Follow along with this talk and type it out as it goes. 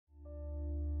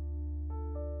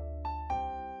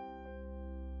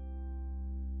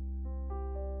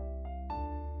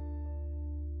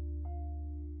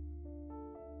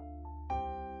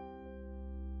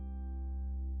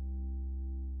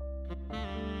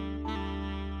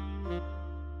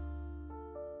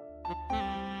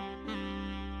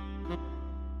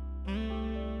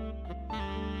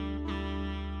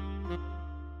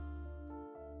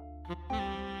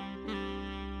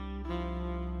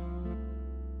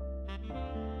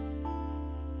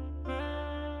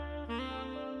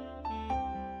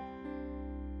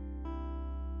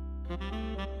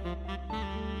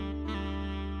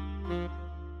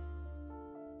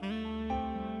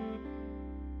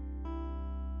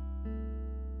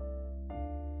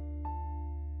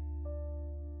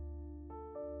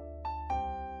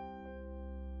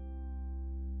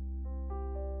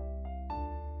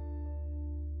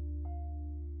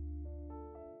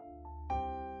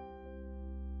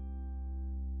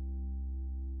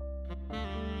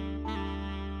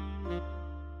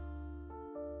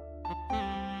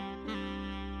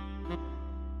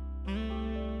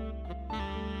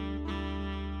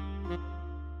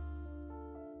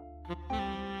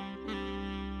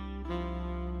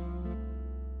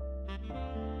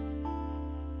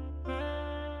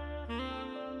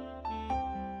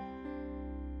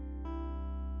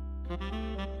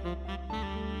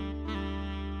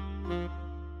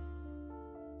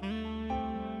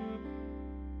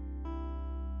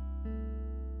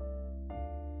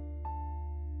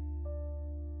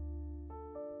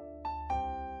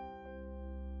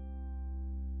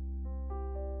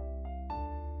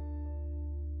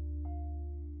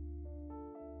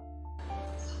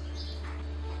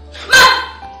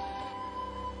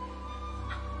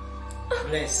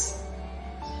Bless.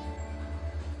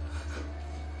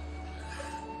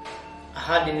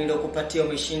 Ahadi niliyokupatia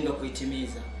umeshindwa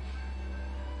kuitimiza.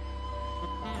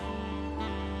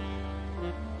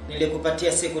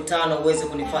 Nilikupatia siku 5 uweze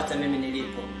kunifuata mimi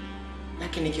nilipo.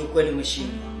 Lakini kiukweli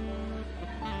umeshindwa.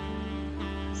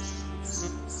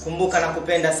 Kumbuka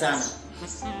nakupenda sana.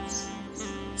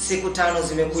 Siku 5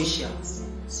 zimekwisha.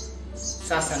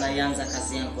 Sasa naianza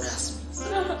kazi yangu rasmi.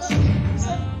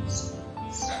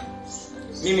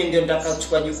 Mimi ndio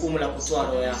nitakayochukua jukumu la kutoa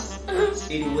roho yako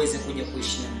ili uweze kuja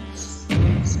kuishi na mimi.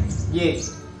 Je,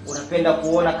 unapenda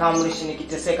kuona Khamrishi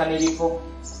nikiteseka nilipo?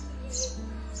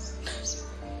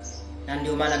 Na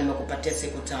ndio maana nimekupatia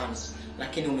siku 5,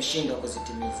 lakini umeshindwa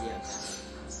kuzitimizia kazi.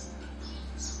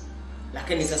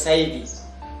 Lakini sasa hivi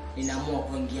ninaamua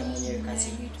kuingia mwenyewe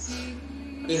kazini.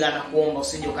 Ila nakuomba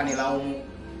usije ukanilaumu.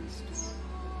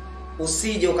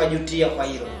 Usije ukajutia kwa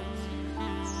hilo.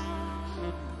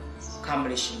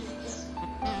 Khamrishi.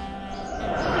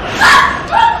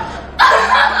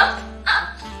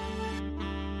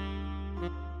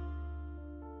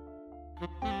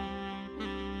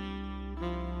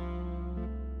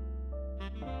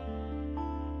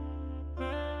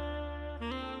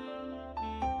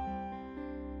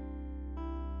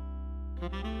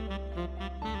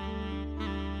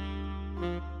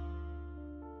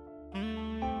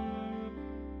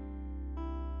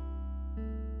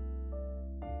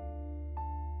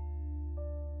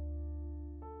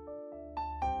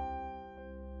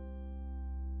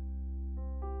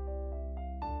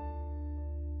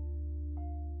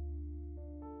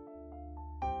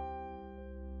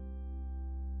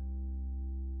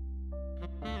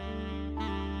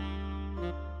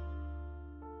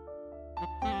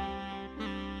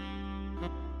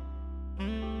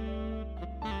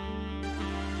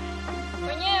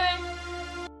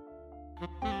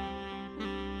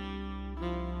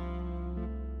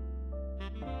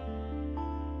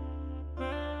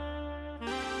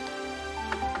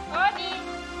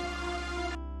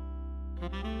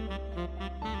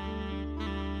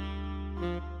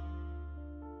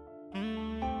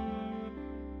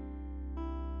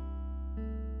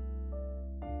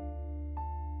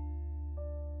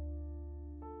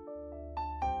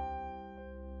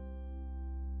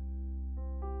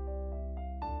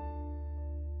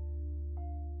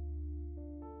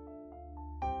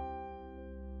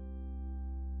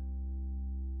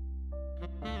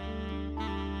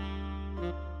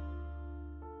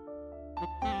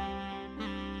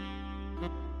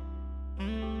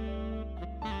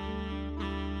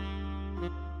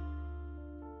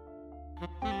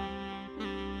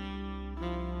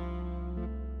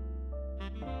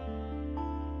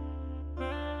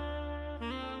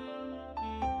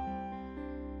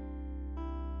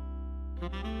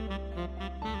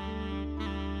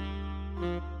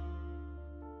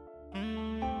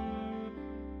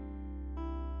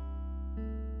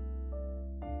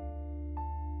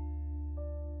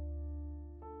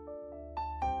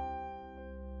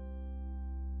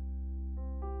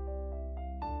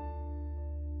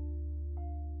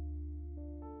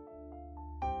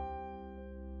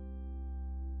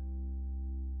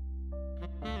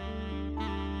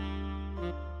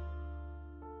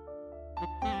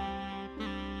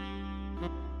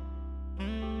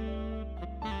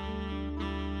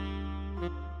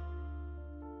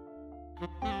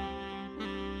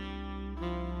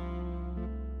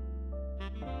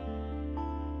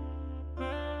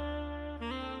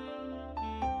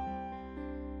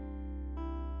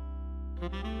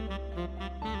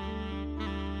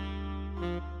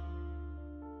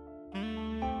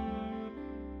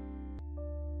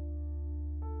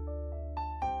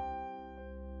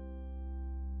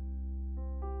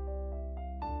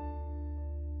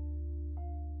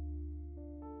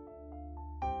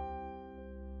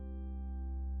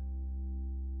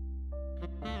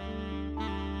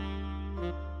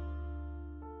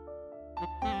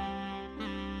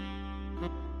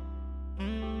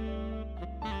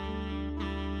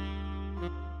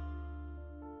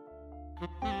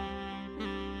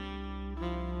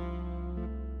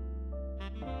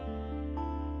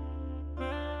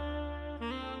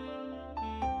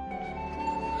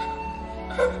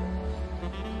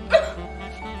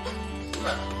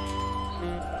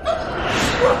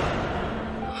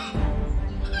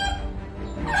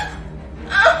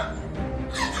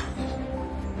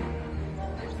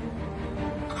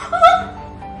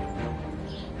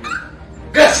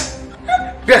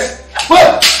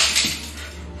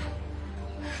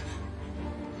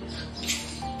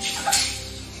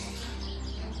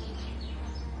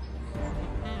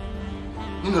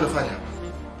 Nini unafanya hapa?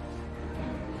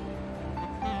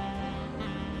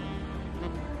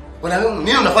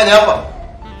 Nini unafanya hapa?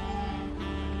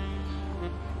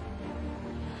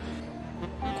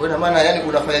 Kwa ina maana yani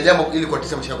unafanya jambo ili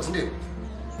kuatisha maisha yako, si ndio?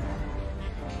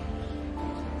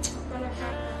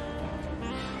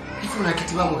 Hivi una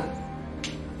kiti mama?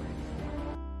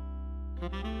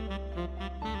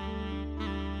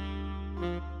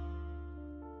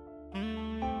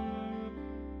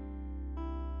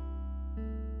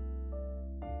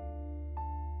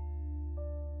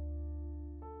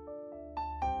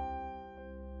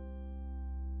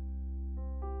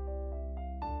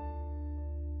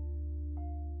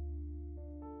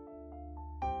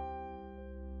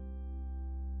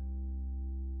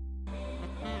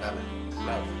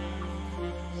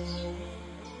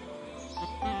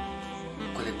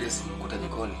 Kule Grace mkuta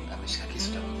jikoni ameshika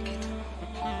kisu cha mkita.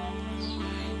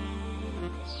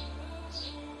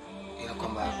 Ila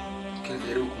kwamba kile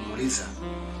jaribu kumuuliza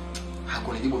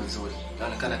hakunijibu vizuri.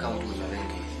 Inaonekana kama mtu mwenye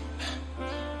mengi.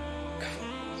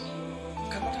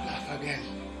 Kama taarifa gani?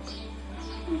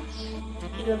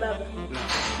 Ila baba.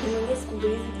 Nimeongea siku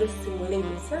mbili Grace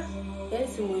simuelewi sasa. Yaani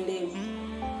simuelewi.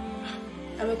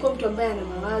 Amekuwa mtu ambaye ana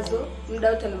mawazo, muda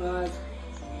wote ana mawazo.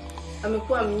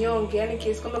 Amekuwa mnyonge, yani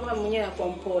kiasi kwamba kama mwenyewe anakuwa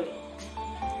mpole.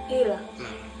 Ila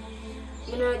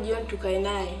mimi na jioni tukae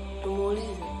naye,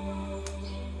 tumuulize.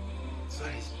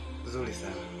 Swali nzuri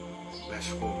sana.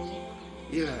 Nashukuru.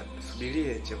 Ila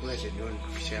subirie chakula cha jioni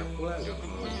kufisha kula ndio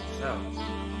tumuulize. Sawa?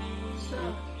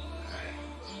 Sawa. Haya.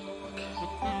 Okay.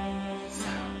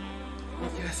 Sawa.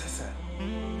 Ila sasa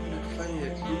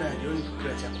tunafanya muda wa jioni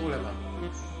tukila chakula baba.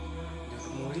 Ndio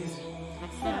tumuulize.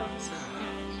 Sawa. Sawa.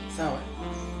 Sawa.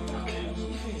 Okay.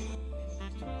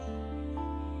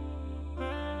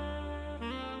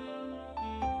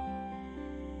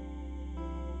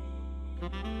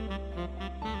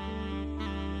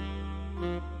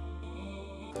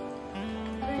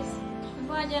 Grace,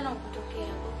 mbona jana ukutokea?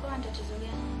 Kulikuwa na tatizo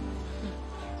gani?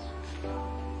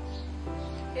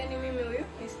 Yaani mimi huyu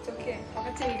nisitokee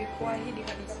wakati nilikuahidi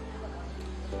kabisa.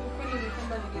 Ukweli ni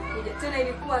kwamba nilikuja. Tena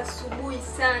ilikuwa asubuhi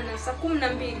sana, saa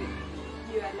 12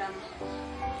 juu ya alama.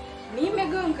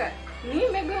 Nimegonga.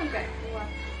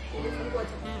 Nilifungua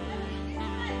tu.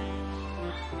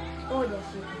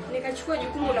 Nikachukua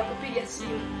jukumu la kupiga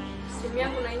simu. Simu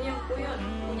yangu na yenyewe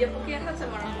kuiona, hujapokea hata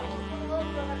mara moja.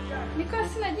 Nikawa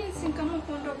sina jinsi, nikaamua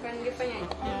kuondoka. Ningefanyaje?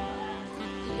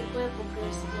 Ilikuwa kwa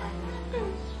Grace bwana.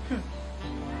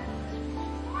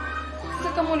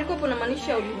 Sasa kama ulikuwa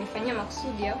unamaanisha ulinifanyia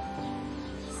makusudi au?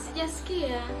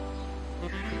 Sijasikia.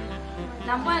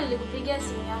 Na mbona nilikupigia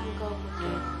simu yangu kwa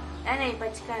upokea? Yaani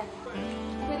haipatikani.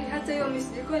 Kweli hata hiyo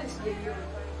message kweli sijaiona.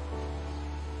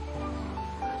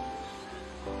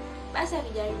 Basi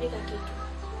akijaribika kitu.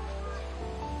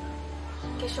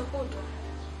 Kesho kutwa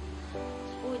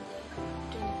uje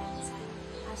tuende kanisani.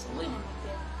 Asubuhi na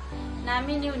mapema.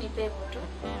 Naamini huu ni pepo tu.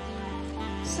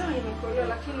 Sawa, nimekuelewa,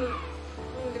 lakini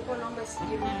nilikuwa naomba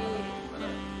sijirudie.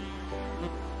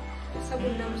 Kwa sababu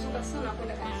ninamsuka sana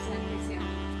kwenda kanisani hizi hapa.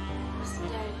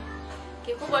 Usijali.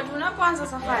 Kikubwa tunapoanza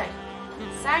safari.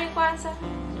 Sari kwanza.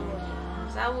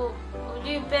 Sababu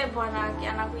ujui pepo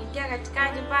anakuingia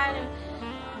katikati pale.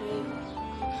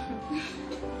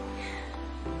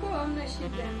 Kwa hamna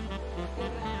shida.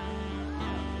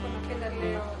 Napenda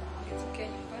leo nitokee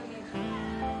nyumbani.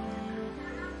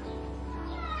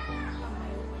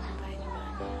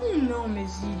 No,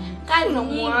 umezidi.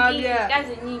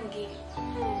 Kazi nyingi.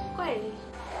 Kweli.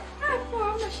 Hapo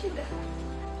hamna shida.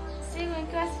 Siku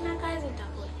ikiwa sina kazi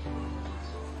nitakuja.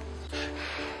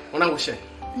 Mwanangu Sheikh.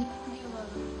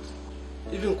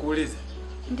 Hivi nikuulize.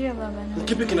 Ndio baba na.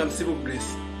 Kipi kinamsibu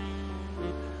Grace?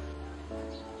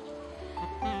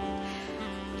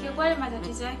 Kiukweli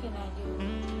matatizo yake najua.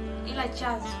 Ila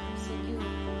chanzo sijui.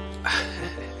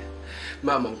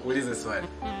 Mama, nikuulize swali.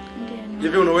 Ndio.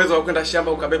 Hivi una uwezo wa kwenda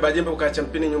shamba ukabeba jembe ukaacha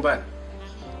mpini nyumbani?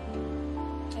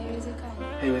 Haiwezekani.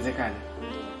 Haiwezekani.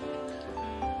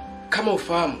 Kama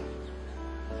ufahamu,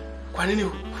 kwa nini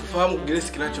ufahamu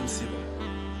Grace kinachomsibu?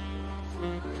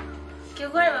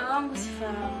 Kiukweli baba wangu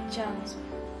sifahamu chanzo.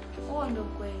 Huo ndio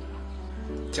kweli.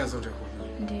 Chanzo ndio kujua.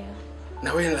 Ndio.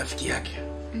 Na wewe ni rafiki yake?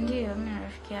 Ndio, mimi ni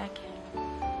rafiki yake.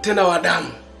 Tena wa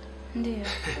damu? Ndio.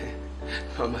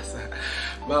 Mama sana.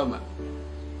 Mama,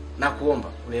 nakuomba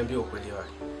uniambie ukweli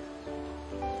wake.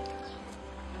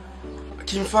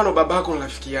 Kimfano babako ni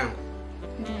rafiki yangu.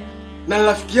 Ndio. Na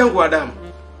rafiki yangu wa damu.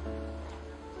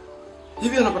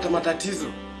 Hivi anapata matatizo,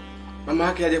 mama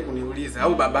yake aje kuniuliza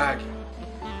au baba yake,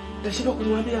 nitashindwa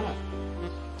kumwambia mama?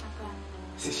 Hapana.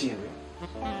 Sishindwe.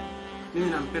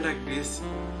 Mimi nampenda Grace.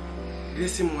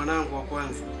 Grace mwanangu wa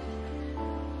kwanza.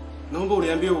 Naomba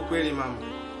uniambie ukweli mama.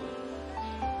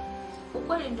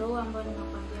 Ukweli ndio huo ambao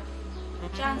nimekwambia.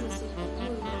 Chanzo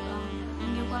sikujui baba.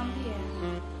 Ningekwambia.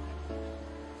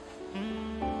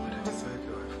 Matatizo yake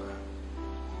wafa.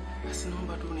 Basi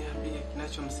naomba tu uniambie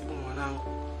kinachomsibu mwanangu.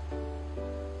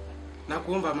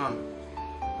 Nakuomba mama.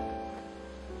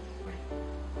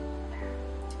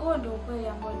 Huo ndio ukweli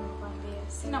ambao nimekwambia.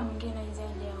 Sina mwingine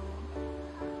zaidi ya huo.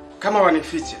 Kama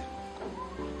wanifiche.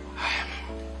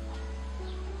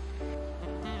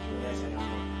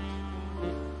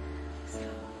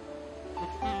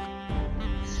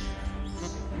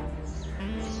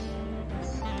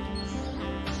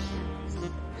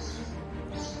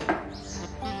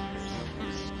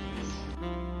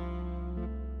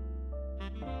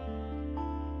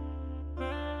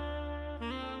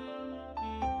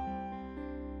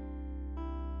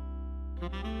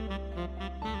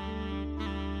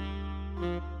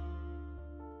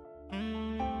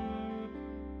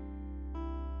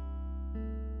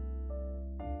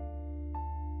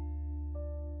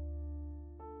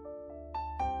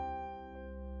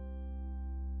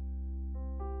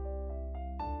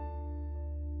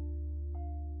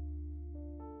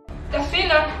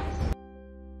 Tafina.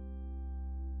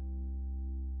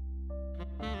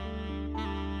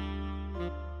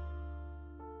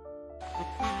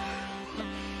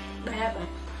 Bayaba,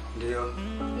 Ndio.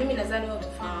 mimi nadhani wewe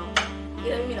utafahamu.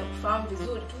 Ila mimi nakufahamu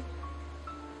vizuri tu.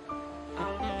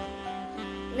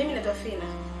 Mimi na Tafina.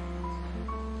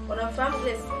 Unamfahamu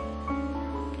Grace?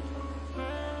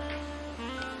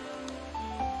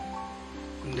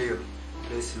 Ndio.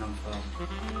 Grace namfahamu.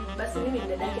 Basi mimi ni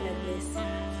dadake na Grace.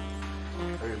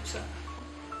 Karibu sana.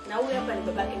 Na huyu hapa ni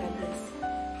babake na Grace.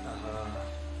 Aha.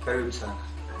 Karibu sana.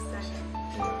 Asante.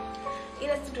 Ndio.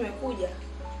 Ila sisi tumekuja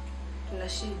tuna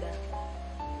shida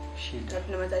Shida. na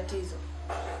tuna matatizo.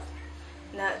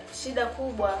 Na shida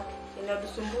kubwa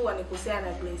inayotusumbua ni kuhusiana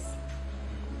na Grace.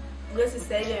 Grace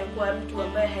sasa hivi amekuwa mtu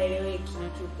ambaye haeleweki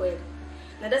kiukweli.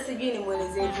 Na hata sijui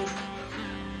nimuelezee vipi.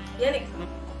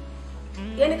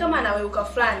 Yaani kama anaweuka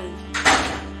fulani hivi.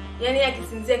 Yaani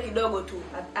akisinzia kidogo tu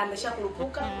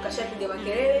ameshakurupuka, kashapiga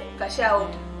makelele,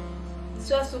 kashaota.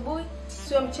 Sio asubuhi,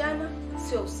 sio mchana,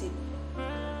 sio usiku.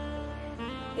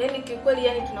 Yaani kiukweli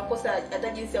yani tunakosa hata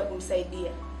jinsi ya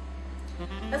kumsaidia.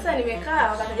 Sasa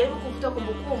nimekaa wakajaribu kufuta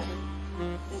kumbukumbu.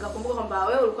 Nikakumbuka kwamba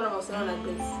wewe ulikuwa na mahusiano na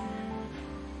Grace.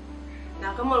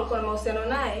 Na kama ulikuwa na mahusiano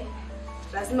naye,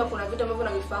 lazima kuna vitu ambavyo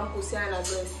unavifahamu kuhusiana na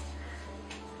Grace.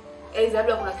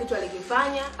 Labda kuna kitu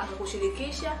alikifanya,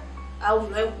 akakushirikisha au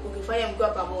mliwahi kukifanya mkiwa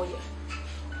pamoja.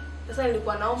 Sasa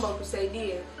nilikuwa naomba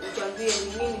utusaidie, utuambie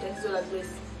ni nini tatizo la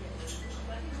Grace.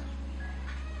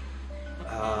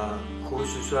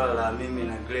 Kuhusu swala la mimi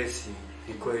na Grace,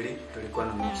 ni kweli tulikuwa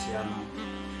na mahusiano,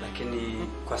 lakini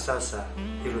kwa sasa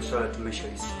hilo swala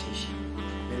tumeshalisitisha.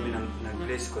 Mimi na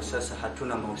Grace kwa sasa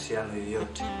hatuna mahusiano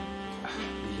yoyote.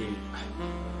 Ni hili.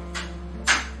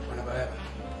 Bwana Bayaba.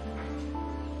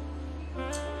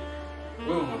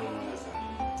 Wewe mwanaume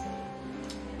sana.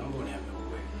 Naomba uniambie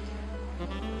ukweli.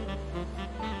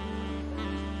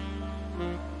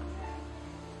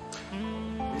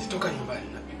 Nilitoka nyumbani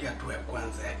napiga hatua ya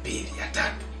kwanza, ya pili, ya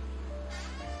tatu.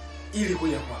 Ili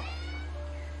kuja kwako.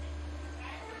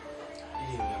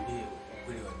 Ili uniambie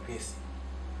ukweli wa Grace.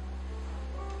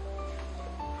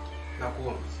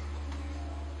 Nakuomba.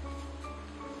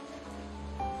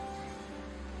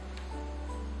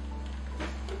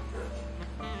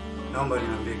 Naomba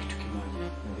niambie kitu kimoja.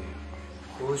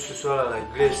 Kuhusu swala la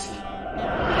Grace.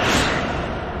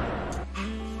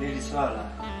 Hili swala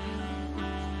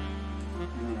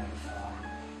mimi nalifahamu.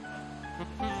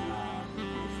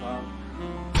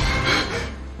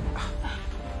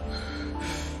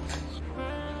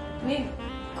 Nini?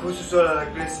 Kuhusu swala la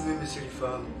Grace mimi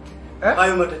silifahamu.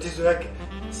 Hayo matatizo yake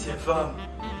siyafahamu.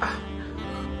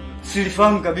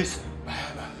 Silifahamu kabisa.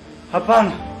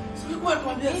 Hapana. Sikuwa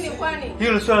tuambia Nini kwani?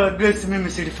 Hilo swala la Grace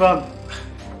mimi silifahamu.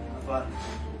 Hapana.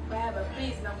 Bayaba,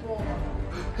 please nakuomba.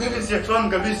 Mimi siyafahamu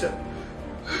kabisa.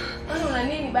 Kwani una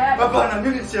nini Bayaba? Hapana,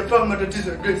 mimi siyafahamu matatizo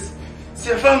ya Grace.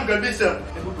 Siyafahamu kabisa.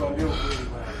 Hebu tuambie ukweli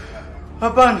bwana.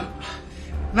 Hapana.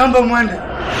 Naomba muende.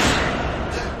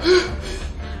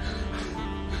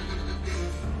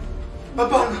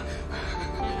 Hapana.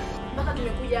 Mpaka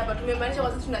tumekuja hapa tumemaanisha kwa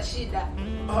sababu tuna shida.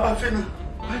 Afina.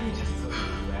 Kwani tatizo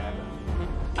ni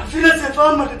Bayaba? Afina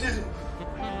siyafahamu matatizo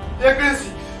ya Grace.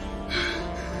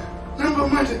 Naomba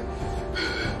muende.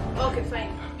 Okay, fine.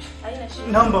 Haina shida.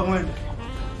 Naomba muende.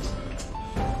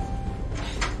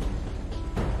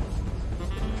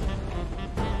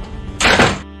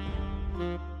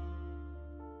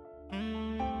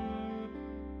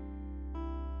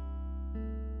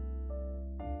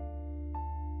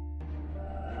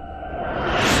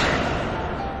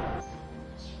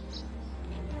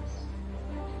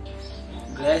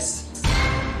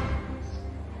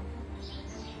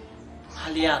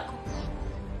 hali yako?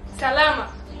 Salama.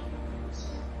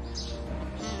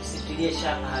 Usitilie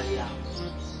shaka hali yako.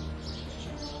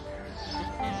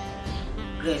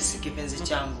 Grace, kipenzi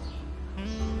changu,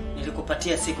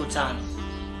 nilikupatia siku 5,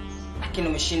 lakini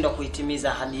umeshindwa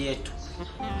kuitimiza ahadi yetu.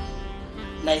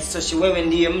 Na isitoshe wewe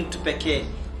ndiye mtu pekee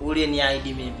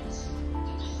uliyeniahidi mimi.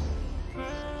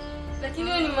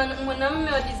 Lakini wewe ni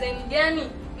mwanamume wa design gani?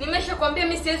 Nimeshakwambia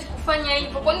mimi siwezi kufanya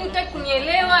hivyo. Kwa nini hutaki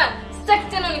kunielewa? Sitaki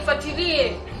tena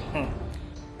unifuatilie.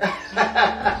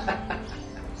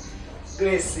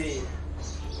 Grace,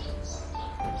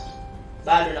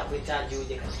 bado nakuhitaji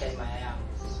uje katika himaya yangu.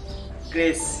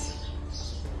 Grace,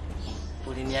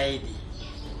 uliniahidi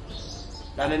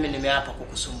na mimi nimeapa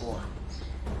kukusumbua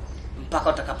mpaka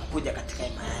utakapokuja katika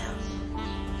himaya yangu.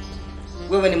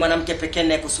 Wewe ni mwanamke pekee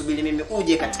ninayekusubiri mimi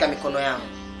uje katika mikono yangu.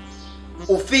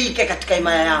 Ufike katika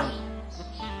himaya yangu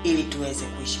ili tuweze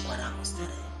kuishi kwa raha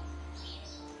starehe.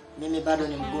 Mimi bado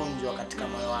ni mgonjwa katika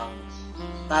moyo wangu.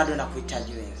 Bado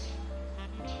nakuhitaji wewe.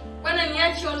 Bwana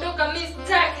niache, ondoka, mimi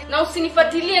sitaki na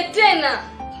usinifuatilie tena.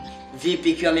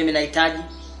 Vipi ikiwa mimi nahitaji?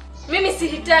 Mimi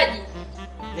sihitaji.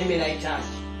 Mimi nahitaji.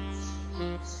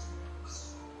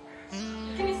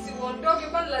 Lakini si uondoke,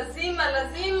 bwana,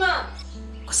 lazima.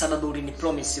 Kwa sababu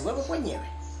ulinipromise wewe mwenyewe.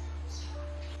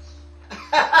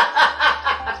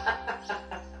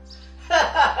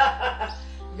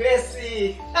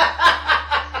 Grace.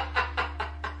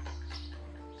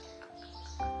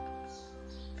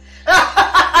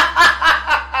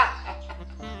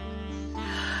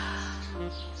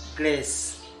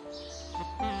 Grace,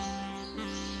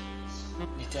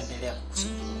 nitaendelea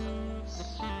kukusumbua.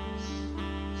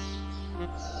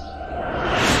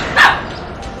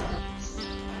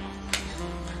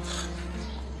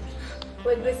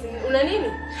 Wewe Grace, una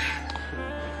nini?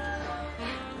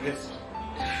 Grace.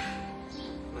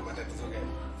 Una matatizo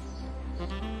gani?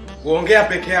 Uongea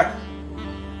peke yako.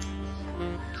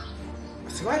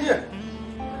 Usiwaje?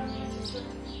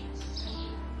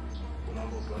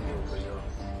 Unaomba utuambie ukweli wako.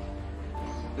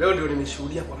 Leo ndio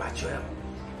nimeshuhudia kwa macho yangu.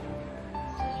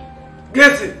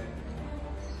 Grace.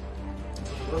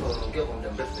 Wewe unaongea kwa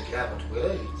muda mrefu peke yako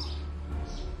tukuelewi.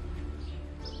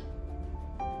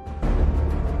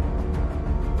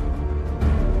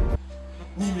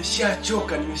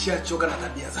 Nimeshachoka na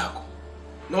tabia zako.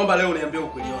 Naomba leo uniambie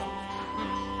ukweli wako.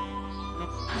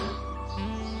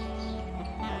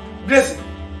 Grace,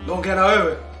 naongea na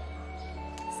wewe.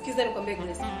 Sikiza nikwambie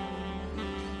Grace.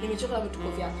 Nimechoka na vituko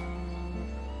vyako.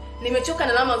 Nimechoka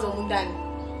na lawama za humu ndani.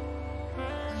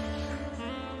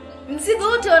 Mzigo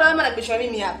wote wa lawama nabishwa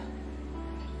mimi hapa.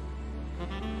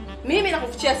 Mimi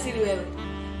nakufichia siri wewe.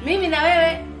 Mimi na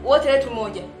wewe wote letu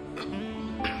moja.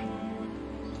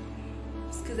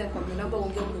 Sikiza nikwambie, naomba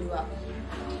uongee ukweli wako.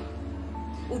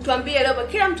 Utuambie leo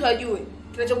kila mtu ajue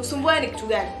kinachokusumbua ni kitu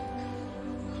gani.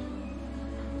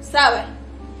 Sawa?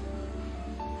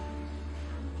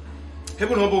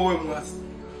 Hebu naomba uwe mwasi.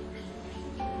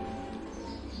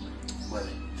 Wewe.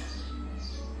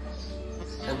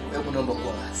 Hebu naomba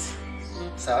kuwa mwasi.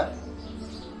 Sawa?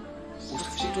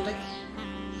 Usifiche kitu taki.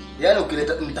 Yaani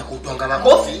ukileta nitakutwanga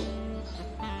makofi.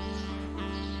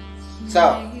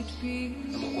 Sawa?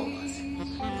 Naomba kuwa mwasi.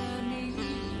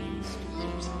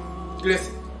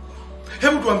 Grace.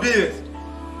 Hebu tuambie.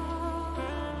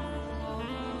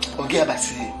 Ongea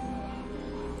basi.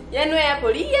 Yaani wewe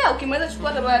hapo lia, ukimaliza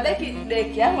chukua tabara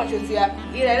deki yangu machozi yako.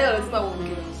 Ila leo lazima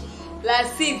uongee. La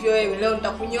sivyo wewe leo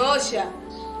nitakunyoosha.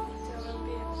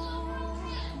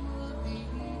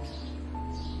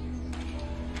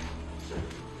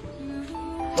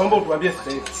 Naomba utuambie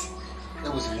sasa hivi.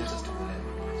 Hebu zungumza tukuelewe.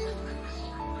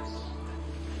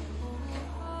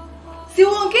 Si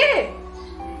uongee.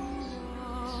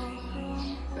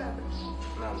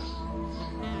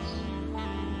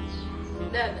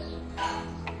 Dada.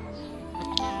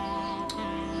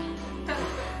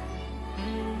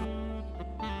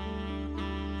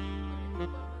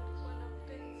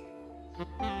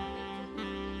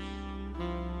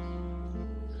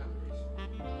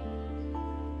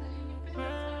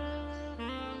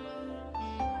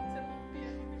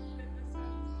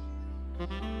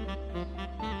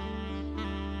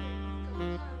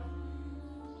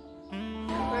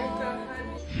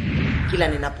 Kila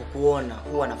ninapokuona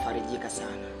huwa nafarijika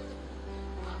sana.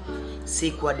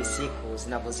 Siku hadi siku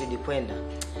zinavyozidi kwenda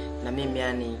na mimi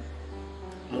yani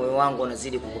moyo wangu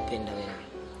unazidi kukupenda wewe.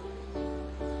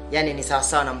 Yaani ni sawa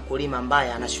sawa na mkulima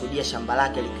ambaye anashuhudia shamba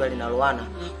lake likiwa linaloana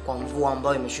kwa mvua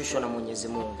ambayo imeshushwa na Mwenyezi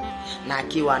Mungu. Na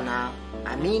akiwa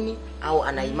anaamini au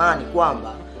ana imani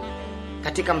kwamba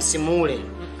katika msimu ule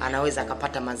anaweza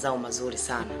akapata mazao mazuri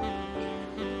sana.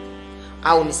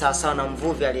 au ni sawasawa na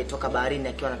mvuvi aliyetoka baharini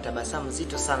akiwa na tabasamu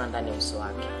zito sana ndani ya uso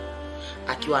wake,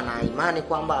 akiwa na imani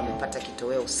kwamba amepata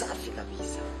kitoweo safi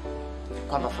kabisa,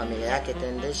 kwamba familia yake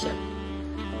itaendesha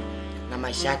na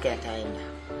maisha yake yataenda.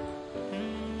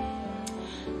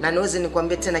 Na niweze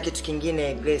nikwambie tena kitu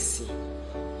kingine Grace,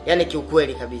 yaani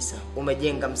kiukweli kabisa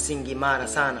umejenga msingi imara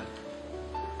sana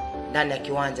ndani ya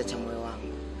kiwanja cha moyo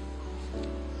wangu.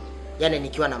 Yaani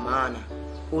nikiwa na maana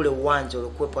ule uwanja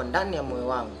uliokuwepo ndani ya moyo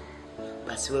wangu,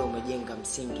 basi wewe umejenga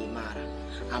msingi imara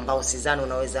ambao sidhani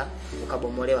unaweza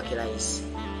ukabomolewa kirahisi.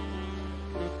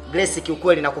 Grace,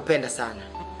 kiukweli nakupenda sana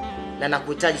na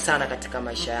nakuhitaji sana katika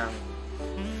maisha yangu,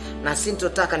 na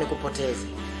sintotaka nikupoteze.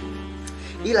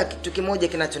 Ila kitu kimoja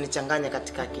kinachonichanganya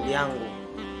katika akili yangu,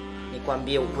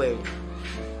 nikwambie ukweli,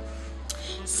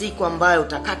 siku ambayo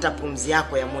utakata pumzi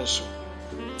yako ya mwisho,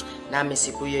 nami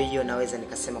siku hiyo hiyo naweza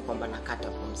nikasema kwamba nakata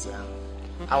pumzi yangu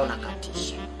au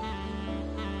nakatisha.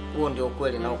 Huo ndio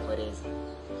ukweli na ukueleza,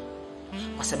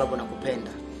 kwa sababu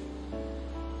nakupenda.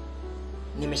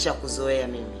 Nimeshakuzoea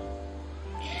mimi,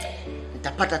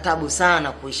 nitapata tabu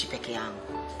sana kuishi peke yangu.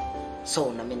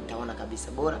 So na mimi nitaona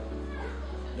kabisa bora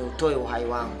ni utoe uhai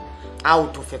wangu au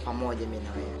tufe pamoja mimi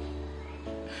na wewe.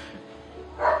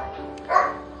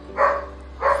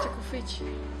 Sikufichi,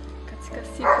 katika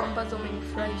siku ambazo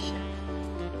umenifurahisha,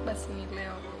 basi ni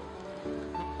leo.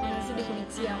 Unazidi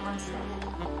kunitia hamasa,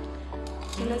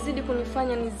 unazidi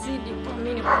kunifanya nizidi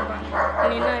kuamini kwamba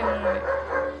ninaye mume.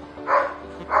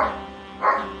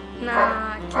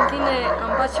 Na kingine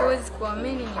ambacho huwezi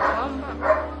kuamini ni kwamba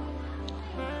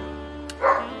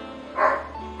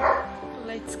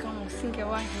kama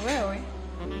usingewahi wewe,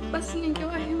 basi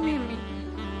ningewahi mimi.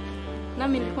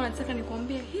 Nami nilikuwa nataka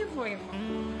nikwambie hivyo hivyo.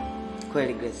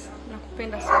 Kweli Grace,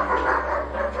 nakupenda sana.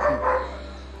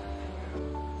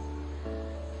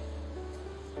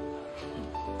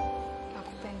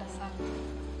 Nakupenda sana.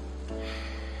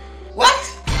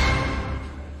 What?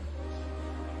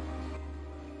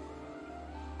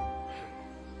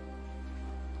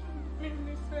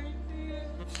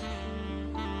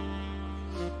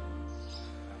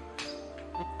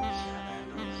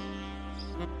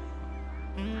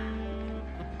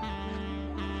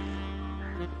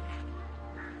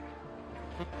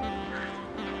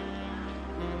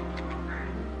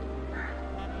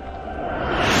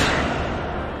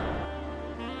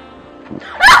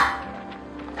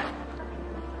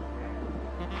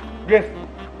 Yes.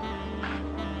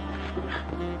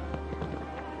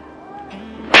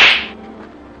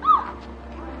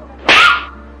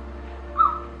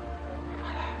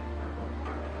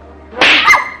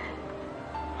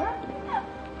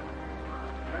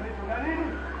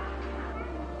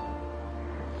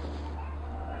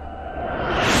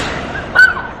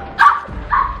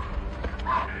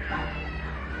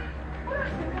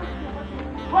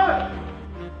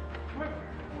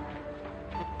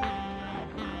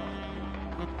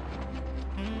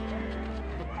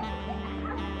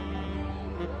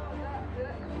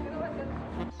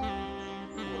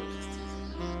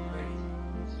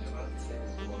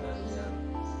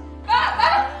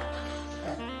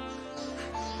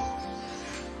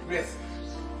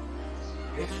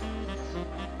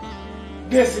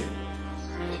 Gesi.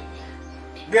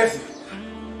 Gesi.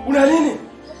 Una nini?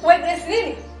 Wewe Gesi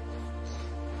nini?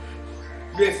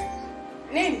 Gesi.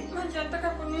 Nini? Maji anataka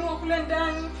kuniua kule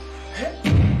ndani.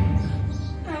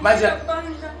 Maji.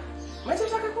 Maji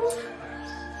anataka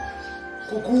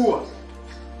kukuua.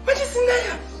 Maji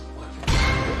singaya.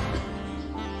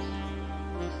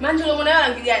 Maji unaona wewe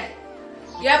rangi gani?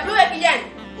 Ya blue ya kijani?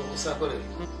 Usako leo.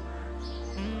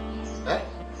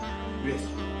 Gesi.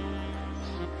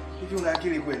 Hivi una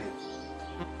akili kweli?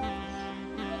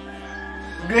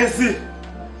 Grace,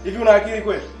 hivi una akili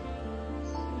kweli?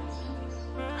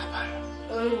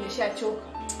 Hapana. Nimeshachoka.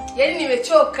 Yaani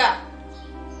nimechoka.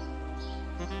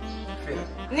 Fena.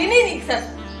 Ni nini sasa?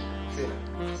 Fena.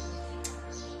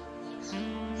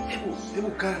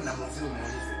 Hebu kaa na mzee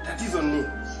muulize. Tatizo ni nini?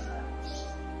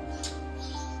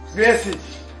 Grace.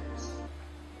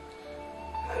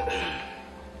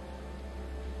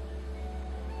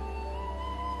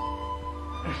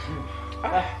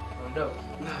 Ndio.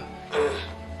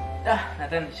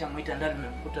 Nadhani nishamuita ndani,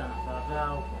 nimemkuta na faragha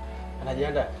huko.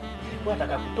 Anajiandaa. Alikuwa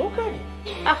ataka kutoka ni?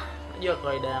 Unajua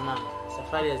kawaida ya mama,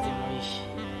 safari hazimuishi.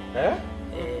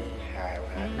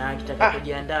 Na akitaka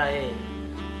kujiandaa yeye.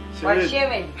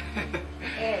 Washemeji.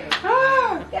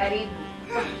 Karibu.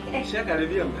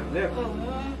 Shakaribia muda mrefu.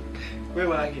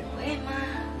 Wewe wake. Wema.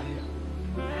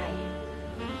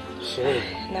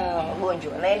 Sherehe. Na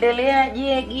mgonjwa.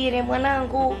 Naendeleaje Gire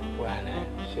mwanangu? Bwana,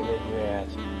 sherehe wewe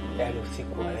acha. Yaani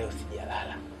usiku wa leo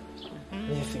sijalala.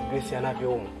 Jinsi Grace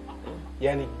anavyouma.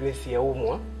 Yaani Grace ya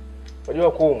umwa.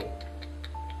 Unajua kuumwa.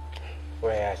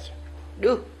 Wewe acha.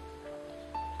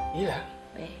 Ila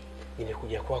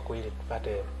nimekuja kwako ili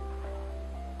tupate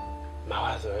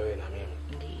mawazo wewe na mimi.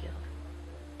 Ndio.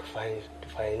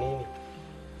 Tufanye nini?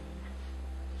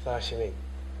 Sawa shemeji.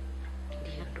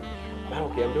 Ndio ndugu yangu. Maana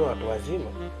ukiambiwa watu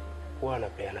wazima huwa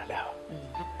wanapeana dawa.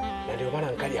 Na ndio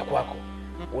maana nikaja kwako.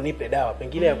 Unipe dawa.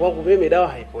 Pengine ya kwangu mimi dawa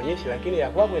haiponyeshi lakini ya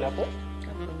kwako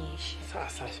inaponyesha.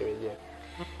 Sasa shemeji.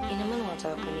 Ina maana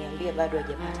unataka kuniambia bado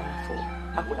hajapata nafuu?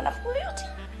 Hakuna nafuu yote?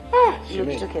 Shemeji.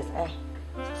 Iliyotokeza. Sasa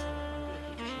nikwambie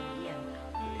kitu shemeji yangu.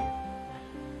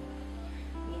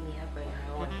 Mimi hapa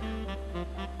naona.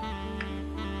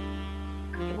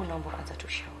 Hebu naomba kwanza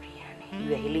tushauriane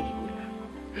juu ya hili jibu langu.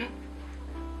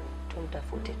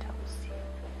 Tumtafute Tausi.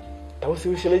 Tausi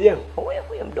huyu shemeji yangu?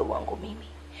 Huyo mdogo wangu mimi.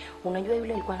 Unajua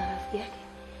yule alikuwa na rafiki yake.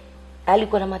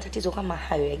 Alikuwa na matatizo kama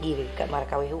hayo ya gire kama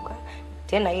kawehuka.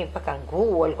 Tena yeye mpaka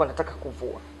nguo alikuwa anataka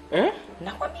kuvua.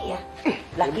 Nakwambia.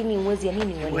 Lakini mwezi ya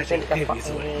nini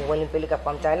walimpeleka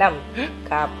kwa mtaalamu.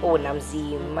 Kapona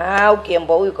mzima.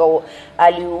 Ukiambo huyu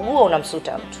aliugua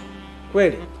unamsuta mtu.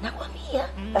 Kweli? Nakwambia.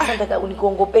 Sasa nataka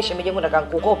unikuongopeshe mimi yangu nataka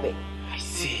nikukope. I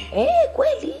see.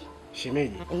 Kweli?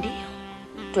 Shemeji. Ndio.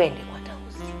 Twende kwa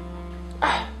Tausi.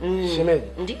 Shemeji.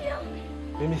 Ndio.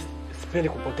 Mimi sipendi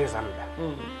kupoteza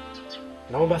muda.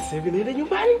 Naomba sasa hivi niende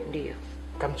nyumbani. Ndio.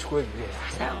 Kamchukue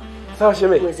Grace. Sawa. Sawa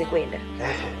shemeji. Uweze kwenda.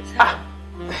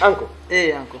 Anko.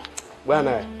 Anko.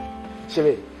 Bwana.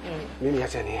 Shemeji. Mimi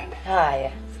acha niende.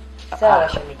 Haya. Sawa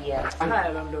shemeji yangu.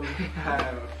 Haya mdogo.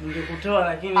 Ningekutoa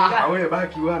lakini wewe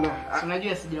baki bwana.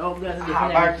 Unajua sijaoga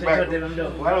sijafanya chochote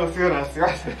mdogo. Wala usio na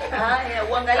wasiwasi. Haya,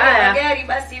 uangalie magari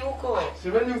basi huko.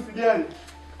 Shemeji usijali.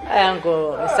 Haya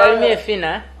anko, nisalimie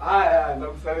Fina. Haya,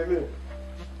 nakusalimia.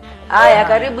 Haya,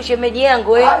 karibu shemeji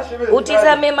yangu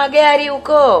utizame magari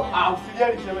huko.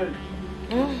 Usijali shemeji.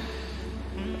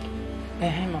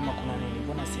 Mama kuna nini?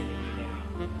 Mbona sielewi?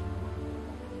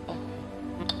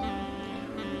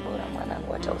 Bora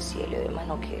mwanangu hata usielewe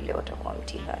maana ukielewa utakuwa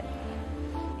mtihani.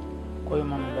 Kwa hiyo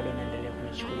mama bado anaendelea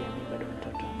kunichukulia mimi bado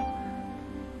mtoto.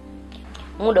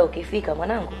 Muda ukifika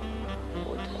mwanangu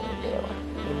utaelewa.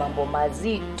 Ni mambo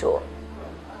mazito.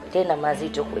 Tena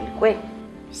mazito kweli kweli.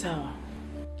 Sawa.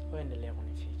 Wewe endelea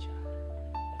kunificha.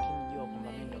 Lakini jua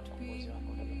kwamba mimi ndo kiongozi wako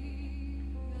baba.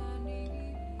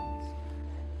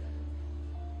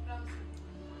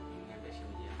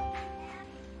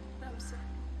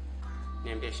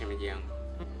 Niambie shemeji yangu.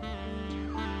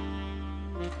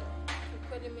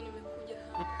 Kweli mimi nimekuja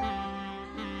hapa.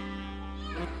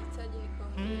 Nahitaji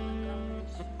nikaongee na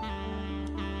Khamrishi.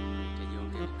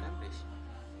 Nitajiongea na Khamrishi.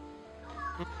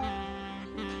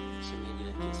 Shemeji,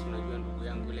 lakini unajua ndugu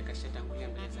yangu ile kashatangulia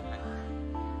mbele za haki.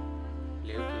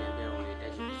 Leo kuniambia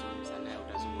unahitaji kuzungumza naye,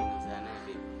 utazungumza naye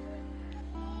vipi?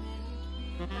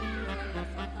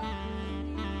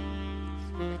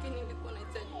 Lakini nilikuwa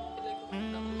nahitaji kupeleka kwa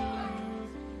Khamrishi.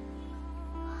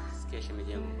 Sikia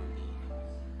shemeji yangu kwambie.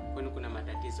 Kwani kuna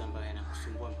matatizo ambayo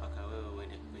yanakusumbua mpaka wewe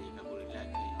uende kwenye kaburi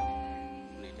lake?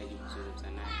 Unahitaji kuzungumza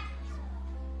naye.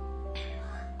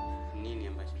 Nini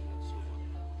ambacho kinakusumbua?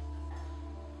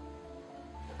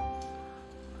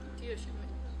 Ndio shemeji.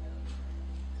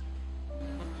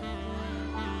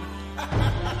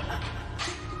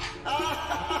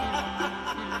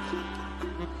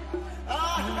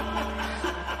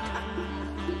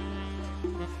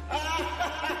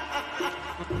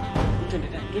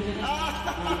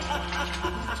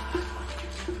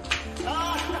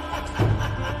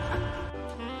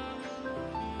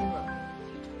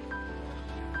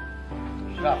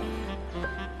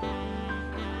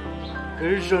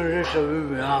 Kilichonisha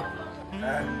mimi hapa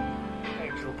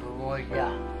kitu kimoja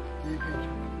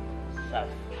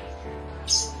safi.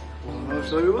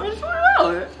 Unasema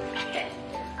wewe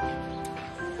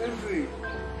hivi,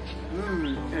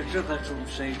 mimi nataka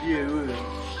tumsaidie yule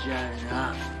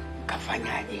msichana.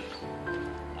 Kafanyaje?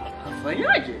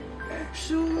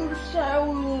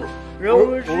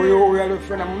 Huyo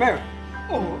alifanya na mumewe?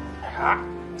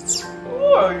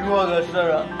 Yuaga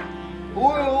sana.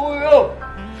 Huyo.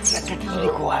 Tatizo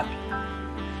liko wapi?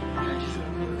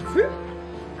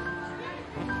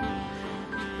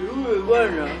 Yule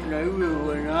bwana na yule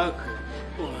wanawake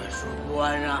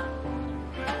wanasumbuana.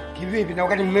 Kivipi na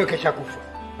wakati mumewe kesha kufa?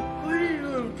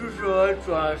 Yule mtoto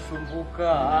watu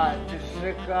asumbuka,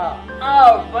 ateseka,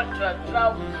 apata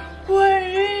tabu. Kwa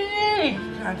nini?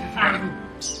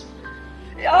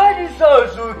 Yaani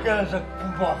sasa ukianza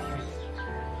kupumbafu.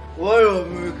 Wale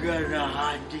wamewekana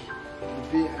hadi.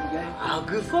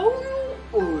 Akifaulu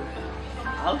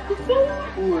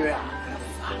ule.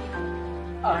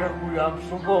 anakuja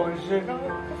msumbua wenzenu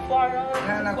kufanya.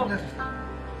 Anakuja sasa.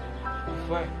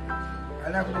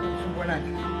 Anakuja kumsumbua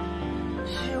nani?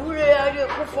 Si yule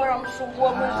aliyekufa na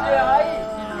msumbua mzee hai.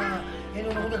 Yaani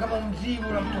unakuja kama mzimu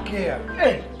unamtokea.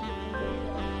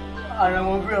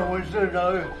 Anamwambia mzee na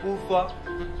wewe kufa.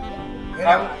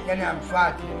 Yaani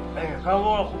amfuate.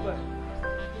 Kama unakubali.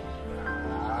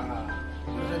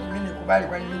 Sasa mimi nikubali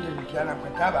kwani mimi ndio nikiana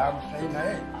mkataba au sahihi na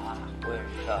yeye? Wewe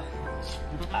sawa.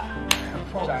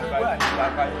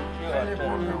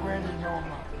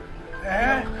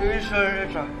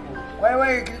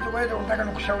 Wewe kilichokuleta unataka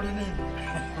nikushauri nini?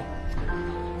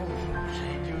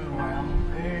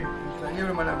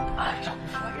 Msaidie mwanamke. Acha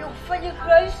kufanya ufanye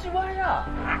kirahisi bwana.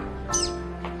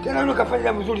 Tena yule kafanya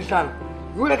jambo zuri sana.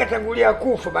 Yule katangulia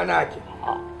kufa banake.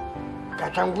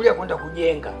 Katangulia kwenda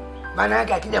kujenga. Maana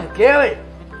yake akija mkewe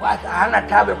wasa hana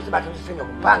tabu ya kusema tuseme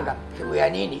kupanga siku ya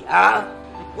nini.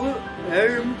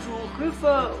 Yaani mtu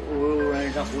ukifa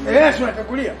unaenda kulia. Si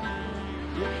unatangulia.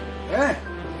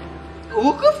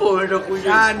 Ukifa unaenda kulia.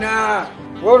 Sana.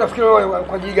 Wewe unafikiri wewe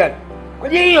kwa ajili gani? Kwa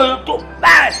ajili hiyo tu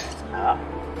basi.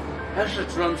 Sasa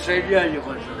tunamsaidiaje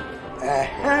kwanza?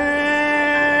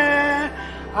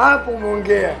 Hapo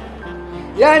umeongea.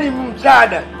 Yaani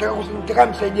msaada nataka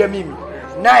msaidia mimi.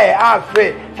 Naye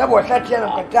afe sababu wasati ana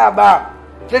mkataba.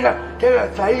 Tena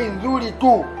sahihi nzuri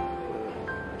tu.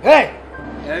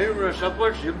 Yaani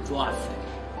unasupport mtu afe.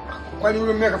 Kwani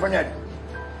yule mume kafanyaje?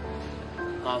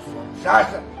 Kafa.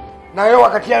 Sasa na wewe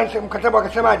wakati ana mkataba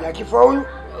akasemaje? Akifa huyu?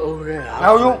 Na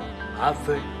huyu?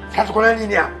 Afe. Sasa kuna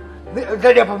nini hapa?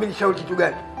 Zaidi hapo mimi nishauri kitu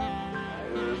gani?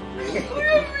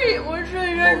 Hivi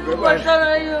unashauri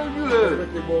sana hiyo ujue.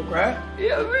 Kiboko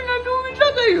Mimi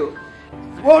natumia hiyo.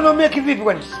 Wewe unaumia kivipi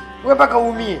kwani? Wewe mpaka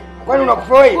uumie. Kwani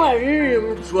unakufa wewe? Kwa nini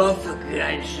mtu afe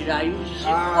kirahisi?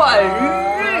 Kwa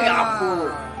nini hapo?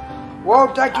 Wewe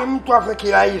utaki mtu afe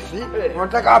kirahisi,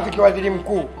 unataka afe kiwaziri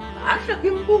mkuu. Acha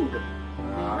kimbunga.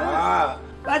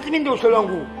 Basi mimi ndio ushauri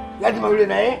wangu. Lazima yule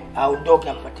naye aondoke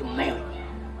amfuate mumewe.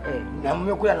 Na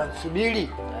mume kule anamsubiri.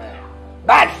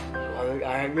 Basi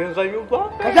anajenga nyumba.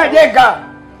 Kaza jenga.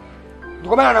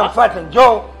 Ndio maana anamfuata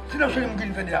njoo. Sina ushauri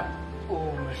mwingine zaidi hapo.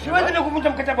 Siwezi nikuvunja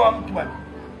mkataba wa mtu bwana.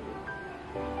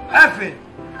 Afe.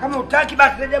 Kama utaki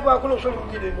basi zaidi hapo hakuna ushauri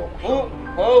mwingine ndio.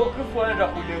 Ukifa unaenda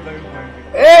kujenga nyumba.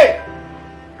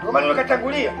 Ndio maana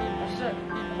nikatangulia. Sasa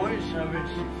wewe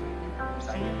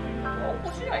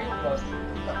sasa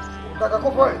Unataka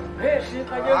kufa wewe? Si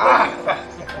kajenga.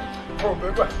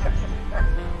 Pombe bwana.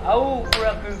 Au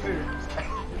kuna kingine?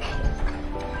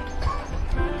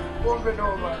 Pombe ndo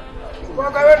bwana.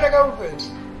 Kwa kawaida nataka ufe.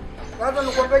 Sasa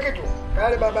nikwambie kitu.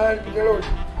 Kale baba nipige lori.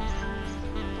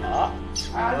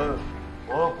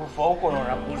 Wewe kufa huko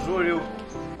unaona kuzuri huko.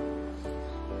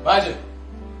 Baje.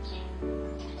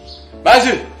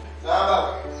 Baje.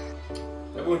 Sawa.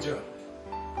 Hebu njoo.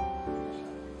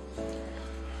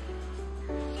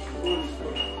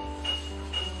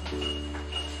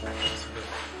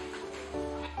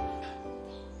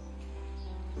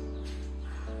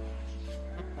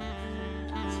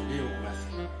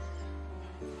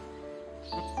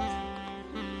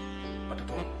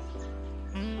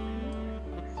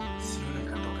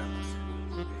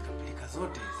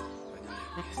 Zote hizo kwa ajili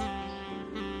ya pesa.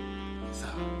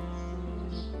 Sawa.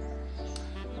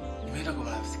 Nimeenda kwa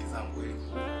marafiki zangu ili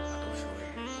kupata ushauri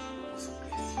kuhusu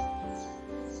pesa.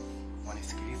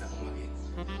 Wanisikiliza kwa makini.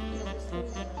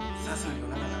 Sasa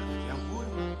nilionana na rafiki yangu huyo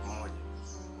mmoja.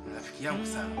 Ni rafiki yangu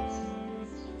sana.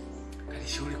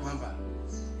 Kanishauri kwamba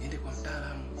niende kwa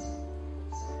mtaalamu.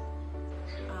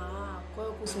 Kwa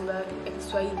hiyo kuhusu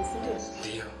Kiswahili, si ndio?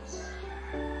 Ndio.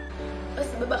 Basi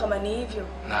baba, kama ni hivyo,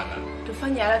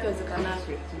 tufanye haraka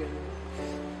iwezekanavyo.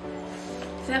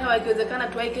 Sasa kama ikiwezekana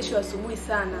tuwahi kesho asubuhi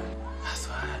sana.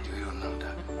 Swala ndio hilo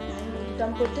ninalotaka.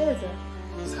 Tutampoteza.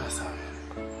 Sawa sawa.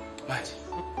 Maji.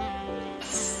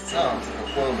 Sawa,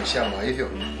 kwa umeshaamua hivyo.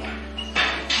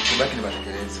 Tubaki ni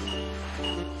matekelezo.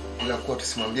 Ila kuwa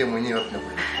tusimwambie mwenyewe wapi na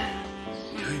kwenda.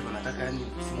 Ndio hivyo nataka yani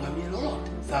usimwambie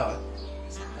lolote. Sawa?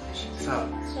 Sawa. Sawa.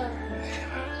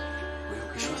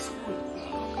 Wewe kesho asubuhi.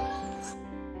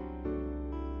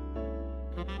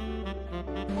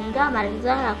 Ingawa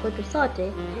malizana kwetu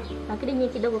sote, lakini nyinyi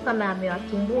kidogo kama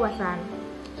amewatumbua sana.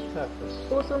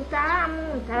 Kuhusu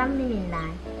mtaalamu mimi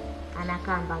ninaye.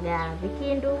 Anakaa Mbagala,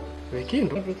 Vikindu.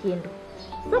 Vikindu.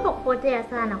 Sio kupotea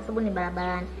sana kwa sababu ni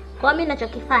barabarani. Kwa mimi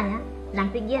ninachokifanya,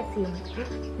 nampigia simu,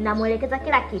 namuelekeza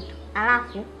kila kitu.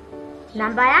 Alafu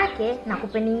namba yake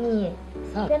nakupeni nyie.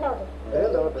 Twende wote.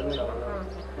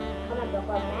 Kama ndio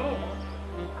kwa naenda.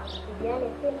 Kijana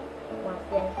simu.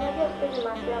 Unajua sisi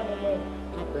masuala ni mengi.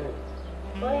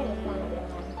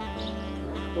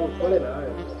 Pole na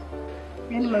hayo.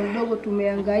 Yaani mdogo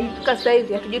tumehangaika sasa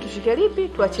hivi hatujui tushike lipi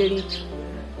tuache lipi.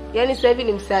 Yaani sasa hivi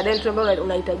ni msaada tu ambao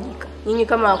unahitajika. Nyinyi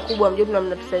kama wakubwa mjue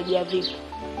mnatusaidia vipi?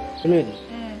 Shemeji.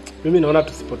 Mimi naona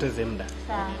tusipoteze muda.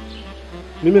 Sawa.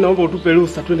 Mimi naomba utupe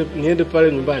ruhusa twende niende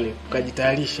pale nyumbani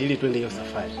tukajitayarishe ili twende hiyo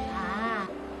safari.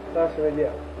 Sawa shemeji.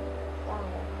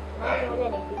 Ngoja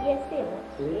nipigie simu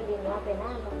ili niwape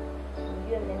namba.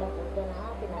 Mjue mnaenda kukutana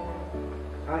wapi na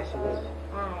nani. Shemeji.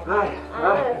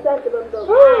 Asante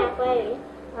mdogo. Kweli.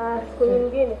 Siku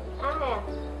nyingine.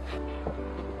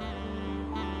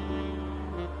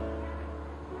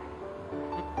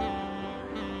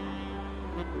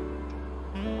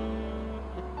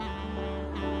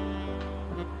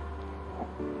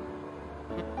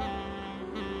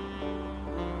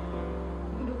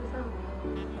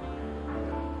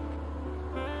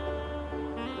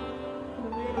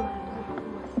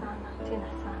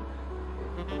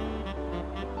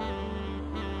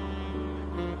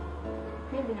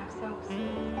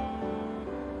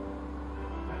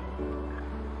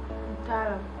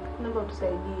 Mtaalamu, naomba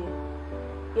utusaidie.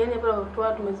 Yaani hapa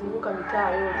watu tumezunguka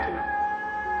mitaa yote.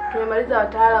 Tumemaliza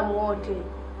wataalamu wote.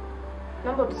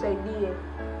 Naomba utusaidie.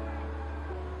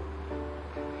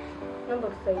 Naomba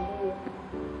utusaidie.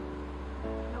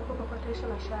 Naomba kupataisha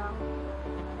maisha yangu.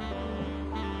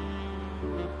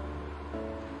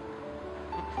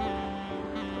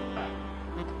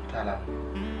 Mtaalamu.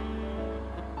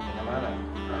 Ina maana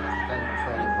tunataka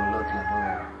kufanya jambo lolote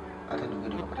ambalo hata ndugu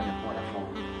yetu kupata kwa nafuu.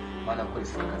 Maana kweli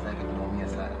sisi kaka zake tunaumia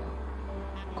sana.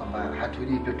 Kwamba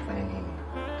hatujui pia tufanye nini.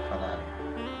 Tafadhali.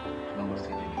 Tunaomba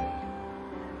usaidie.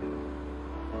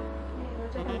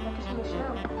 Nataka nipataishe maisha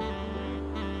yangu.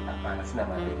 Hapana, sina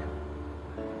maana hiyo.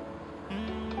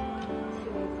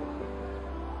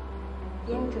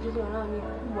 Yaani tatizo lao ni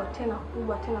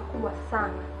kubwa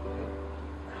sana.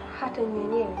 Hata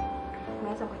mwenyewe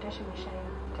naweza kupataisha maisha yangu.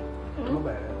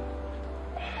 Toba.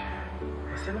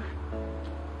 Nasema?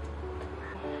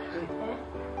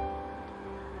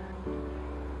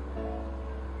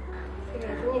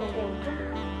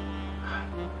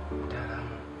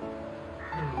 Mtaalamu.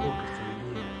 Mungu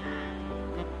tusaidie.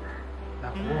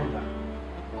 Nakuomba.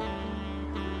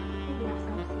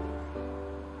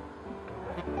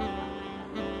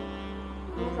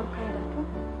 Naweza kaenda tu.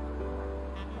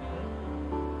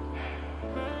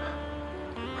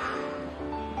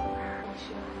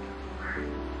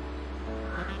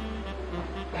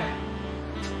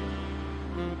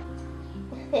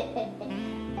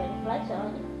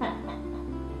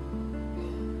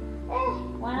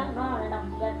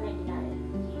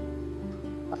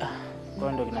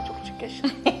 Kwa ndio kinachokuchekesha.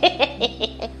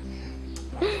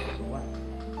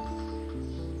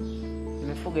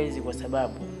 Nimefuga hizi kwa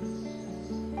sababu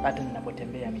hata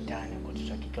ninapotembea mitaani kwa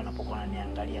watoto wa kike wanapokuwa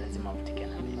wananiangalia lazima wavutike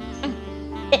na mimi.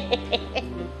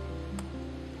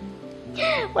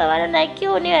 Wewe una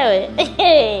kiuni wewe.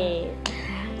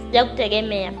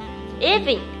 Sijakutegemea.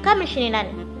 Hivi, Khamrishi ni nani?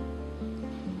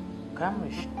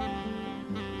 Khamrishi.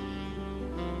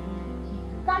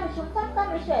 Khamrishi.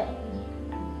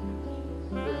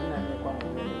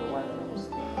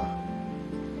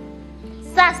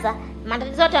 Sasa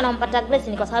matatizo yote yanayompata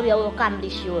Grace ni kwa sababu ya huyo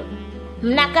Khamrishi huyo.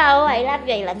 Mnakaa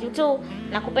I love you too.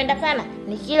 Nakupenda sana.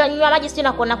 Nikila nywa maji sio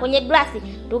na kuona kwenye glasi.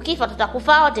 Tukifa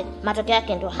tutakufa wote. Matokeo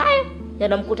yake ndio hayo.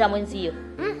 Yanomkuta mwenzio.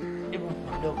 Hebu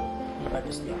kidogo,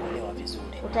 bado sijaelewa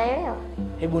vizuri. Utaelewa?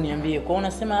 Hebu niambie, kwa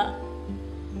unasema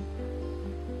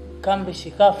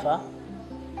Khamrishi kafa?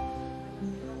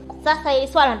 Sasa hili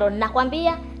swala ndo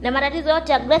ninakwambia na matatizo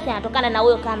yote ya Grace yanatokana na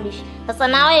huyo Khamrishi. Sasa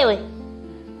na wewe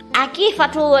akifa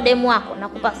tu huyo demu wako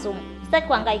nakupa sumu. Sitaki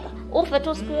kuhangaika. Ufe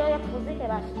tu siku hiyo tupuzike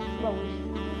basi.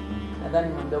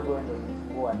 Nadhani mdogo wewe ndio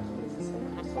unafungua sasa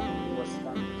kwa sababu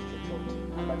wasifahamu chochote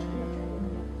ambacho kinatokea.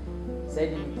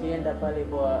 Zaidi nikienda pale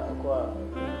kwa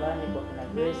nyumbani kwa kuna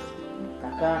Grace,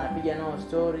 nakaa napiga nao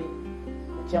story.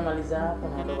 Ukimaliza hapo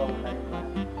naondoka ndani.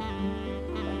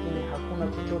 Lakini hakuna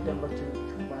chochote ambacho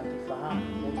tulikuwa tunafahamu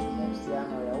kuhusu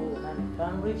mahusiano ya huyo nani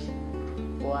Khamrishi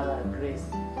wala Grace,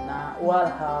 na wala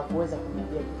hawakuweza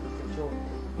kuniambia kitu chochote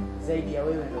zaidi ya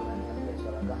wewe ndio unaniambia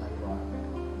swala kama hilo hapo.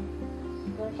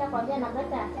 Nimeshakwambia na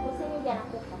Grace siku nyingi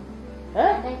anakufa.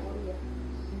 Ndio kulia.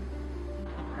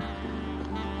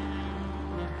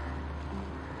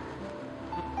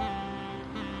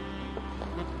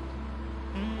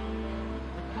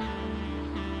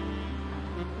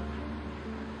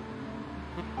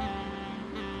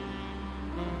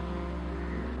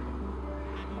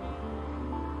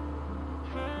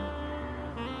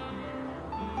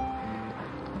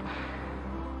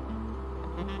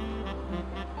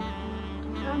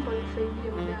 Naomba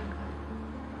unisaidie mganga.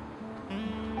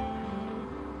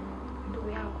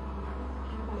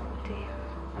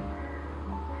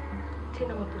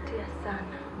 tena umepotea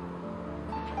sana.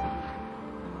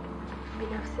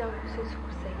 Binafsi yangu siwezi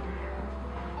kusaidia,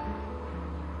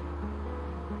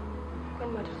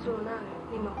 kwani matatizo nayo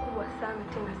ni makubwa sana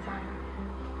tena sana.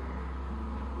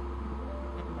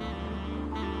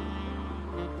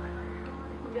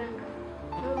 Mganga,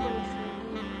 naomba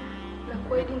nisaidie na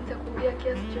kuahidi nitakulia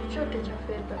kiasi chochote cha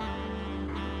fedha.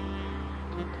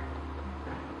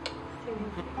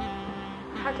 Siwezi,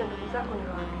 hata ndugu zako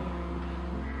niwaambia.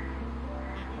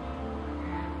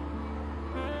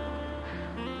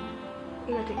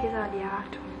 Inatekeza hadi ya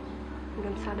watu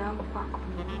ndio msaada wangu kwako.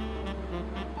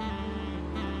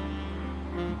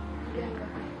 Mganga,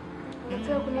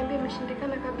 unataka kuniambia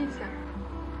imeshindikana kabisa?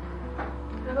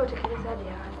 Nataka utekeleze hadi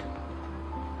ya watu.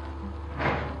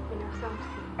 Binafsi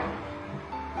si.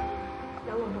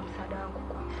 Na huo ndio msaada wangu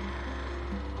kwako.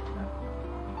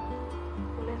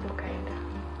 Unaweza ukaenda.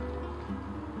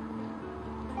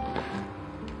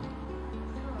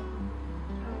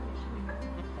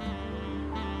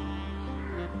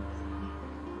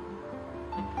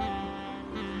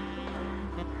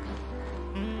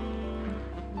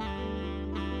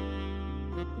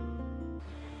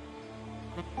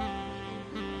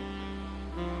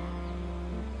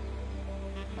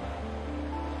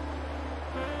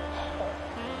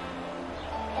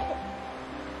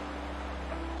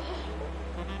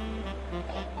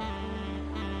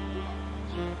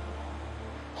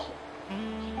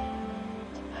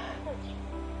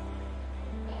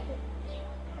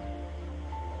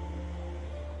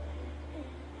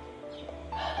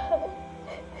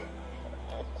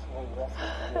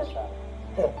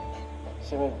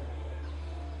 Shemeji.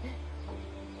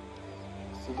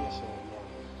 Silia shemeji.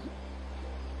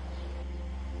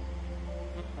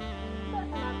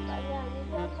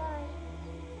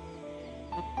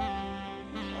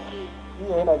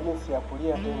 Hii haina jinsi ya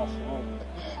kulia tena shemeji.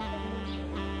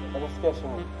 Unasikia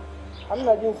shemeji?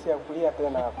 Hamna jinsi ya kulia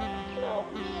tena hapa.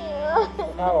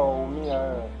 Sawa, waumia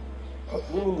wewe.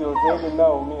 Mimi ndio zaidi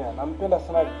ninaoumia. Nampenda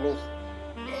sana Grace.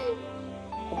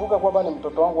 Kumbuka kwamba ni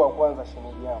mtoto wangu wa kwanza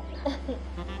shemeji yangu.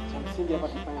 Cha msingi hapa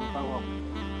tufanye mpango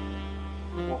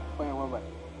wa kufanya kwamba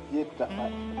yeye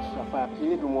tutafanya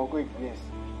ili tumuokoe Grace.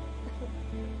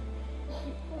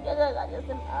 Mganga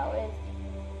anasema hawezi.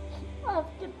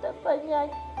 Afikiri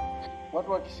tutafanyaje?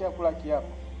 Watu wakishakula kiapo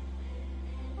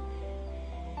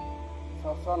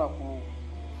sawa sawa na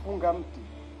kufunga mti,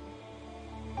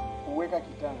 kuweka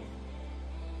kitanzi.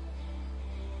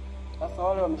 Sasa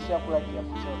wale wameshakula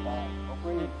kiapo chao tayari. Kwa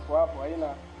kweli kwa hapo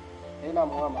haina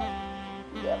muama.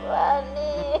 Jamani.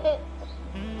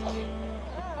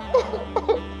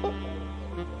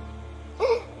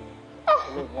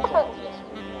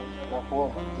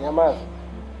 Nakuomba nyamaza.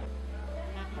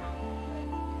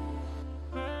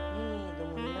 Mimi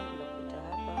dhumuni langu la kuita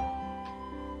hapa,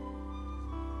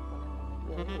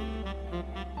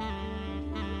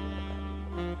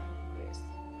 Grace.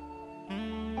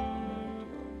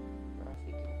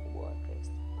 Rafiki mkubwa wa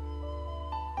Grace.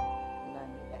 Na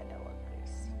ni dada wa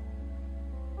Grace.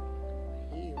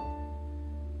 Kwa hiyo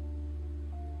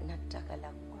nataka la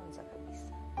kwanza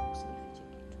kabisa usinifiche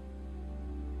kitu.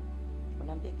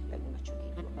 Unaambia kila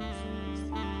unachokijua kuhusu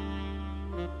Grace.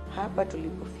 Hapa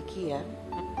tulipofikia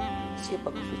sio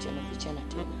pa kufichana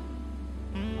tena,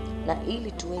 na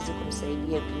ili tuweze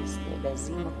kumsaidia Grace ni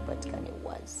lazima kupatikane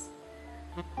uwazi.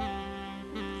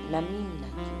 Na mimi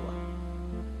najua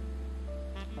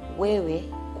wewe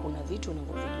kuna vitu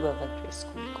unavyojua vya Grace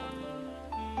kuliko mimi.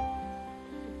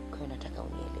 Kwa hiyo nataka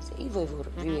unieleze hivyo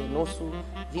viwe nusu,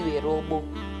 viwe robo,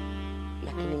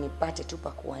 lakini nipate tu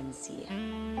pa kuanzia.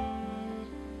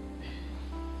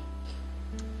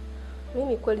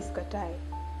 Mimi kweli sikatai.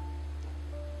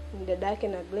 Ni dada yake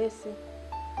na Grace.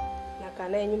 Nakaa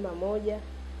naye nyumba moja.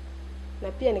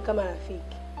 Na pia ni kama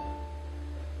rafiki.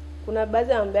 Kuna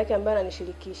baadhi ya mambo yake ambayo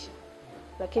ananishirikisha,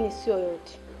 lakini sio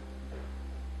yote.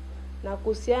 Na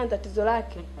kuhusiana na tatizo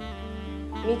lake,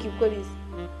 mimi kikweli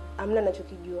hamna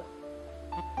ninachokijua.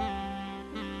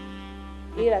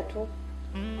 Ila tu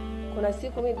kuna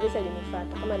siku mimi Grace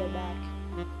alinifuata kama dada yake.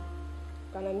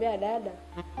 Kanambia, dada,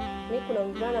 mimi kuna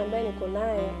mvulana ambaye niko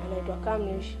naye anaitwa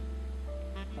Khamrishi.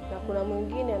 Na kuna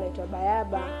mwingine anaitwa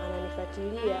Bayaba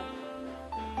ananifuatilia.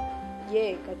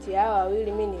 Je, kati ya hao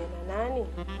wawili mimi ni nani?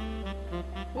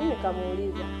 Mimi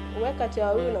nikamuuliza, "Wewe kati ya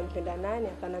wawili unampenda nani?"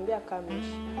 Akanambia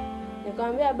Khamrishi.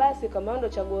 Nikamwambia basi kama ndo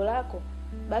chaguo lako,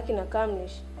 baki na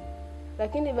Khamrishi.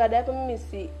 Lakini baada ya hapo mimi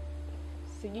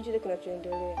sijui chochote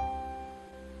kinachoendelea.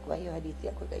 Kwa hiyo hadithi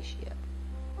yako ikaishia hapo.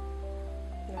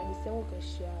 Na hadithi yangu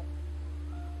ikaishia hapo.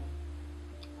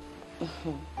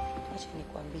 Acha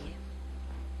nikwambie.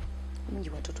 Mji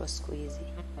watoto wa siku hizi.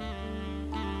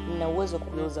 Nina uwezo wa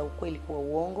kugeuza ukweli kuwa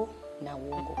uongo na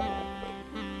uongo kuwa ukweli.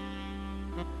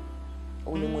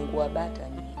 Ulimwengu wa bata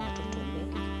ni watoto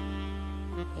mbele.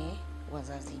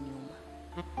 Wazazi nyuma.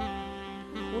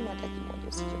 Huna hata kimoja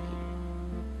usichokijua.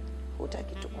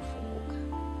 Hutaki tu kufunguka.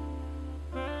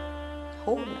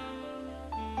 Huna.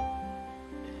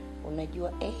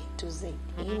 Unajua A to Z,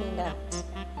 in and out.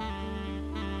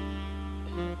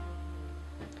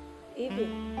 Hivi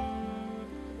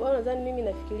wewe unadhani mimi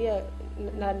nafikiria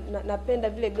napenda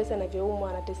vile Grace anavyoumwa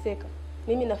anateseka?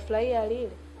 Mimi nafurahia hali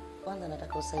ile? Kwanza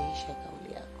nataka usahihishe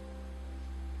kauli yako.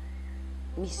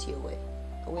 Mimi sio wewe.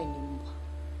 Wewe ni mbwa.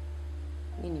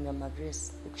 Mimi ni Mama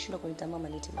Grace. Ukishindwa kunita mama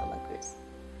niite Mama Grace.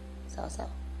 Sawa sawa?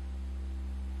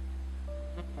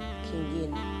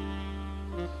 Kingine.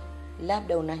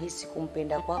 Labda unahisi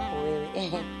kumpenda kwako wewe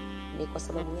ni kwa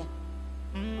sababu gani?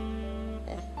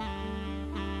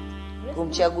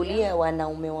 Kumchagulia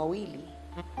wanaume wawili.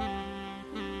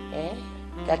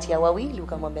 Kati ya wawili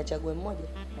ukamwambia chague mmoja.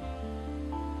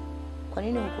 Kwa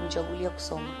nini hukumchagulia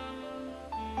kusoma?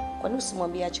 Kwa nini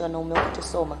usimwambie acha wanaume wote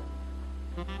soma?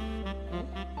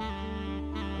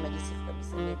 Unajisifu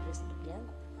kabisa wewe Grace ndugu yangu.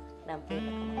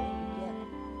 Nampenda kama wewe ndugu yangu.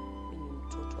 Mimi ni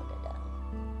mtoto wa dadangu.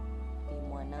 Ni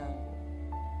mwanangu.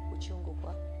 Uchungu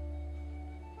kwa.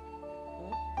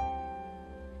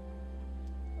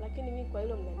 Lakini mimi kwa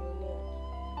hilo mnanionea.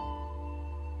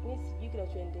 Mimi sijui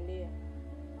kinachoendelea.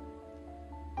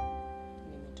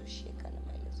 Nimetosheka na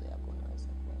maelezo yako, unaweza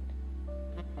kwenda.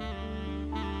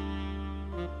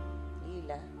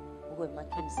 Ila uwe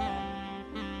makini sana.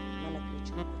 Maana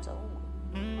kilichokuta huko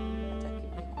hataki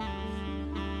kukufa.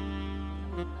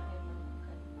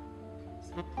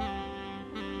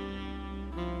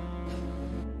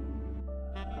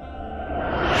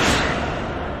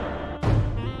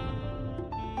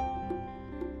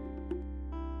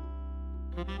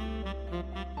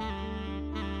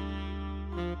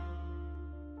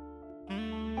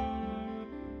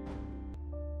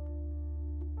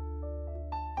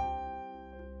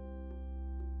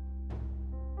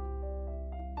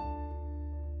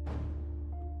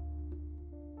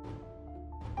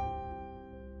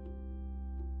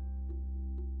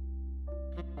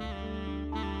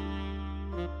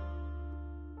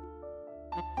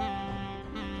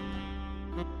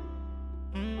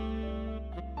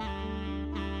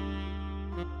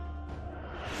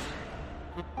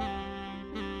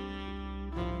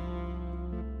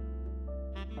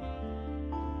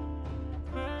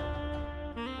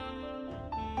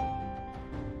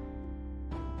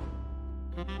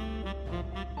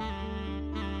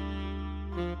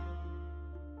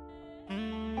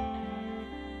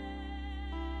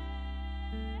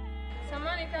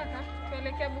 Samani kaka,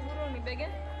 tuelekea Buguruni bege?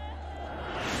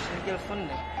 Shilingi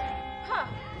 4,000. Ha.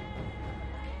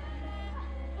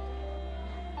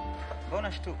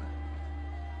 Mbona shtuka?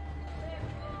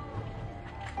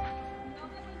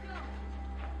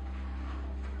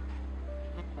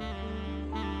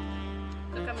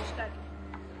 Kaka mshikaki.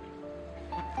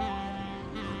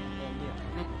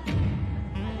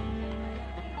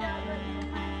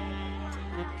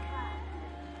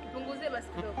 Tupunguzie basi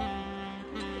kidogo.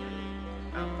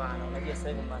 Hapana, unajua sasa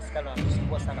hivi maaskari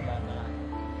wanatusumbua sana barabarani.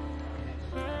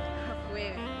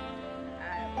 Wewe.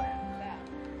 Haya bwana.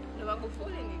 Ndio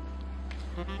Magufuli ni.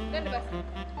 Twende basi.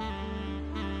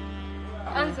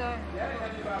 Anza wewe.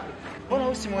 Mbona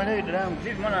usimuelewi dada yangu?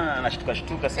 Vipi mbona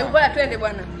anashtuka sana? Bwana twende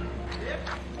bwana.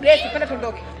 Grace, panda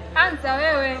tuondoke. Anza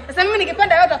wewe. Sasa mimi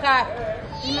nikipanda wewe utakaa hapa.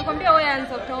 Nimekwambia wewe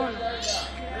anza utaona.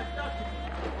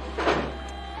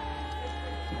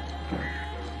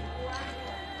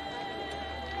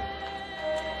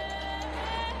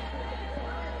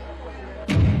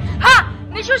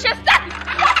 Nishushe staki.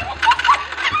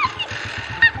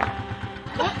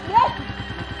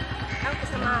 Anko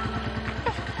samani.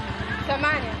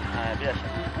 Samani. Haya bila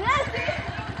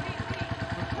shaka.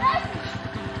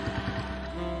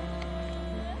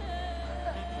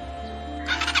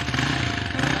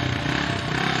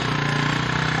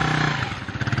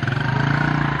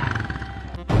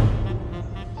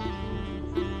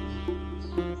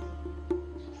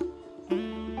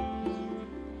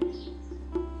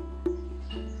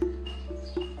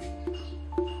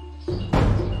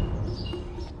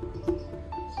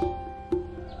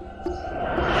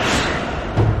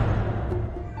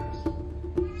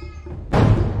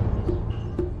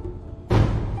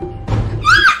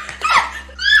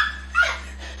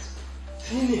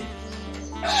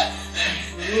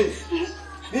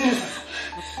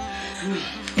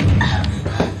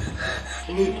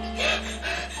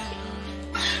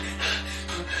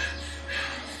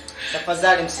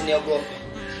 Tafadhali msiniogope.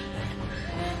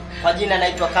 Kwa jina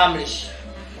naitwa Khamrishi.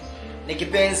 Ni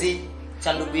kipenzi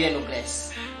cha ndugu yenu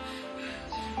Grace.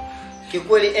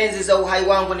 Kikweli enzi za uhai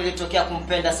wangu nilitokea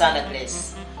kumpenda sana Grace.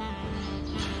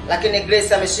 Lakini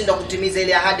Grace ameshindwa kutimiza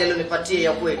ile ahadi aliyonipatia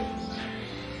ya kweli.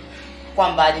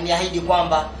 Kwamba aliniahidi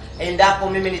kwamba endapo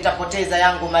mimi nitapoteza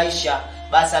yangu maisha,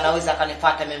 basi anaweza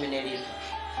akanifuata mimi nilivyo.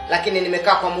 Lakini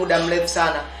nimekaa kwa muda mrefu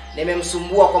sana,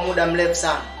 nimemsumbua kwa muda mrefu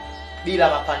sana bila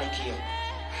mafanikio.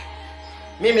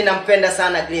 Mimi nampenda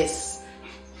sana Grace.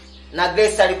 Na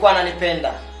Grace alikuwa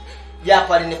ananipenda,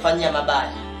 japo alinifanyia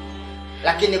mabaya.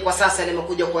 Lakini kwa sasa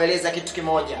nimekuja kueleza kitu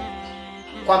kimoja,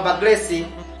 kwamba Grace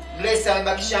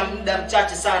amebakisha muda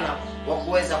mchache sana wa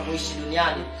kuweza kuishi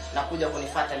duniani na kuja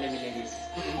kunifuata mimi nilivyo.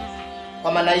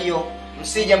 Kwa maana hiyo,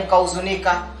 msije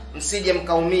mkahuzunika, msije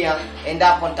mkaumia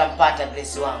endapo nitampata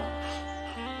Grace wangu.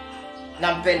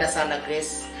 Nampenda sana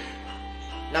Grace.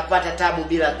 Napata tabu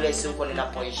bila Grace huko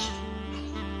ninapoishi.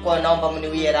 Kwa naomba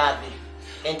mniwie radhi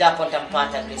endapo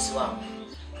nitampata Grace wangu.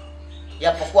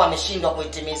 Japokuwa ameshindwa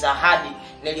kuitimiza ahadi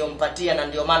niliyompatia, na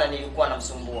ndio maana nilikuwa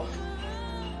namsumbua.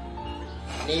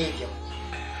 Ni hivyo.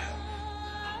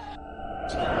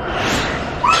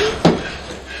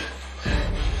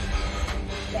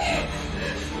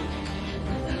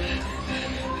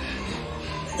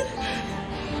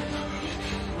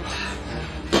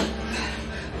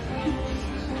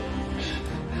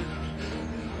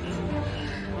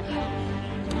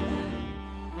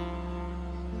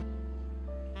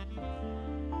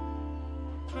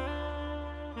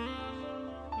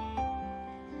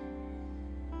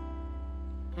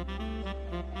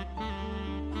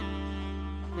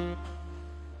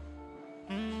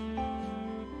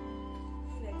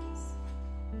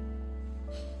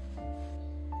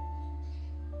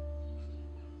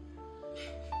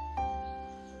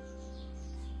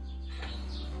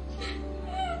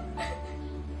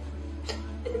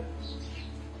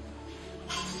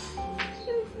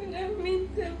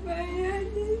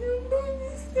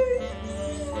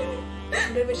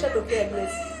 Ndio imeshatokea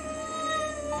Grace.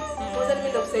 Kwanza mimi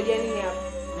nitakusaidia nini hapa?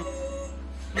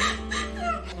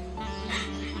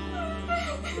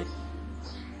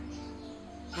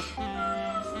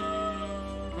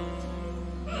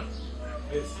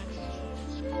 Yes.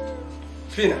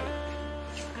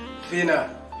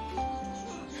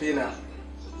 Fina.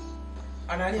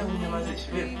 Analia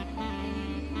unyamazishe vipi?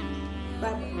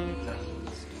 Baba.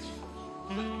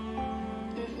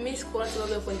 Mimi sikuwa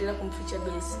sababu ya kuendelea kumficha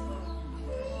Grace.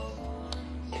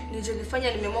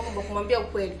 Nilichokifanya nimeamua kwamba kumwambia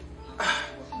ukweli.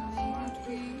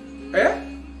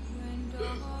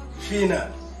 Fina.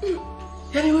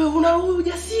 Yaani wewe una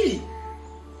ujasiri?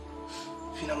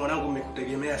 Fina mwanangu,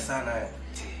 nimekutegemea sana wewe.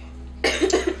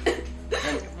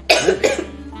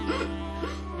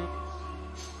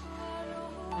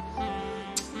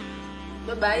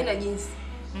 Baba, haina jinsi.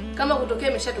 Kama kutokea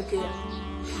imeshatokea.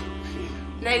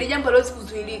 Na ile jambo haliwezi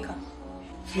kuzuilika.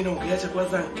 Fina, ungeacha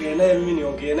kwanza nikae naye mimi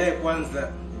niongee naye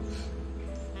kwanza.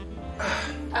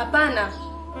 Hapana.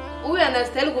 Huyu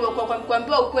anastahili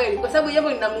kuambiwa ukweli kwa sababu jambo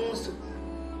linamhusu.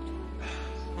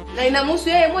 Na inamhusu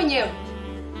yeye mwenyewe.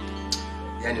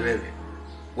 Yaani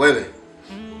wewe.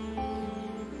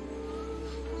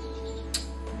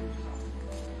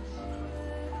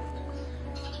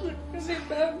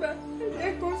 Baba,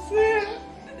 nakosea.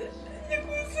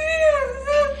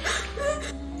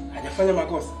 Hajafanya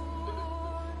makosa.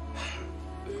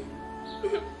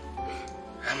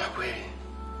 Ama kweli.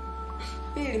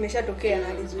 Hili limeshatokea na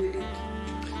alizuiliki.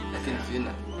 Lakini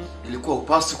Fina, ilikuwa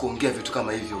upasi kuongea vitu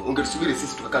kama hivyo. Ungetusubiri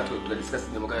sisi tukakaa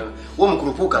tukadiscuss jambo kama hilo. Wewe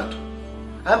mkurupuka tu.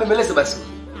 Mbembeleze basi.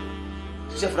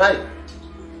 Usifurahi.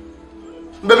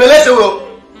 Mbembeleze huyo.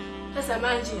 Sasa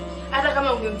Manji, hata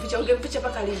kama ungemficha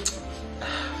paka lini?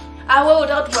 Wewe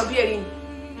unataka tumwambie lini?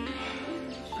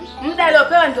 Muda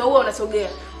aliopewa ndio huo unasogea.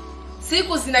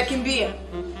 Siku zinakimbia.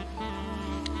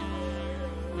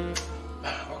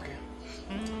 Okay.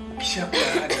 Ukishakuwa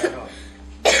ahadi ndio.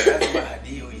 Lazima ahadi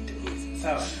hiyo itimize.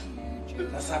 Sawa?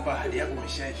 Sasa hapa ahadi yako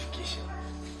umeshaifikisha.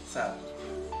 Sawa?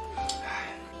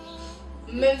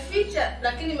 Mmeficha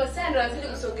lakini masaa ndio yanazidi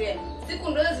kusogea. Siku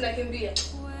ndio zinakimbia.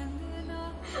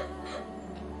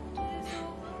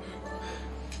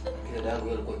 Kile dangu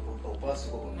yule kwa upasi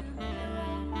kwa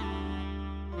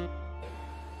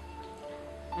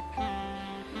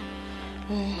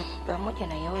Pamoja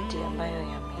na yote ambayo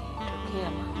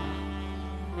yametokea mama,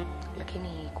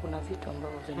 lakini kuna vitu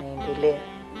ambavyo vinaendelea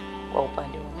kwa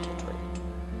upande wa mtoto wetu,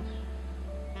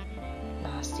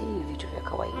 na si vitu vya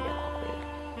kawaida kwa kweli.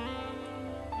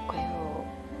 Kwa hiyo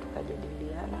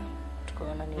tukajadiliana,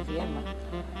 tukaona ni vyema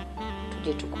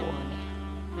tuje tukuone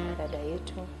dada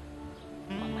yetu,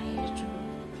 mama yetu,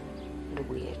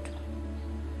 ndugu yetu.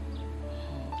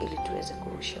 ili tuweze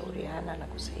kushauriana na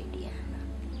kusaidiana.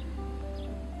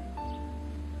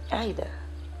 Aidha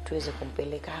tuweze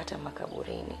kumpeleka hata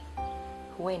makaburini,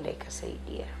 huenda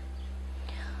ikasaidia.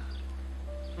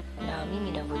 Na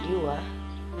mimi ninavyojua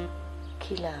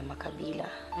kila makabila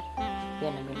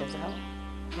yana mila zao,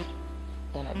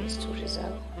 yana desturi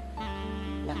zao,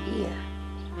 na pia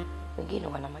wengine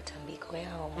wana matambiko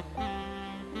yao.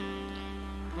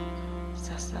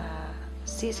 Sasa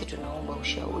sisi tunaomba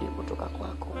ushauri kutoka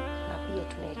kwako, na pia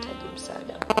tunahitaji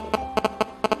msaada mkubwa,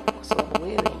 kwa sababu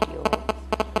wewe ndio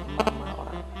mama wa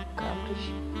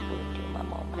Khamrishi, wewe ndio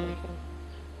mama wa marehemu,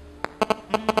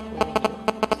 wewe ndio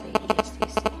kusaidia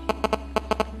sisi.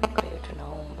 Kwa hiyo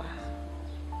tunaomba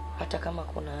hata kama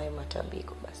kuna hayo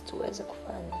matambiko, basi tuweze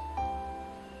kufanya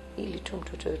ili tu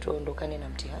mtoto wetu aondokane na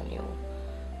mtihani huu,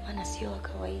 maana sio wa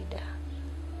kawaida.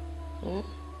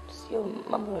 Sio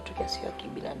mambo yanatokea, sio ya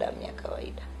kibinadamu, ya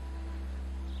kawaida.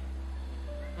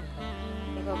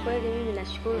 Kwa kweli mimi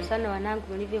nashukuru sana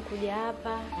wanangu mlivyokuja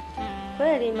hapa.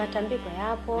 Kweli matambiko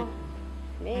yapo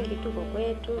mengi, tuko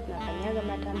kwetu tunafanyaga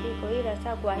matambiko, ila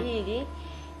sasa kwa hili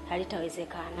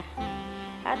halitawezekana.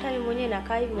 Hata mimi mwenyewe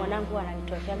nakaa hivi, mwanangu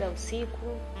ananitoshaga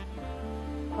usiku.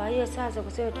 Kwa hiyo sasa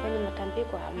kusema tufanye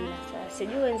matambiko hamna. Sasa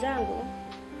sijui wenzangu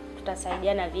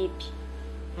tutasaidiana vipi.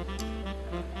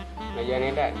 Unajua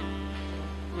nenda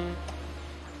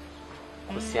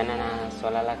kuhusiana na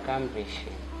swala la Khamrishi,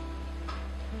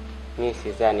 mimi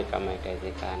sidhani kama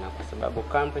itawezekana, kwa sababu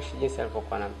Khamrishi jinsi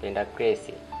alivyokuwa anampenda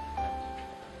Grace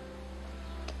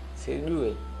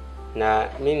sijui, na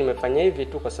mimi nimefanya hivi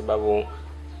tu kwa sababu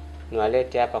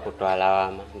niwalete hapa kutoa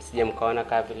lawama, msije mkaona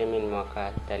kama vile mimi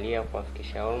nimewakatalia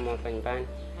kuwafikisha homa hapa nyumbani.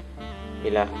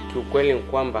 Ila kiukweli ni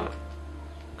kwamba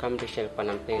Khamrishi alikuwa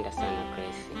anampenda sana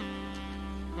Grace,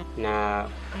 na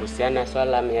kuhusiana na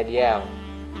swala la miadi yao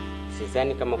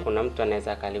sidhani kama kuna mtu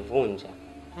anaweza akalivunja,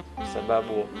 kwa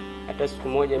sababu hata siku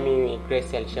moja mimi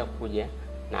Grace alishakuja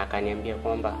na akaniambia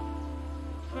kwamba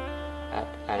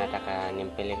anataka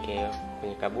nimpeleke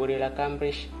kwenye kaburi la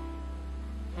Khamrishi,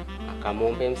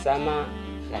 akamwombe msamaha,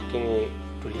 lakini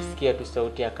tulisikia tu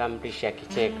sauti ya Khamrishi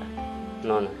akicheka,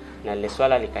 unaona, na ile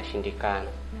swala likashindikana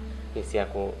jinsi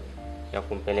ya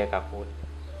kumpeleka kule.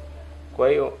 Kwa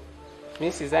hiyo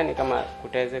mimi sidhani kama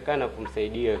kutawezekana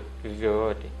kumsaidia hivyo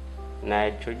yote, na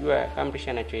alichojua Khamrishi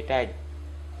anachohitaji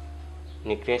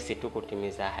ni Grace tu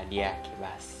kutimiza ahadi yake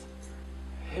basi.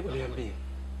 Hebu niambie,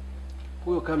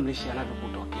 huyo Khamrishi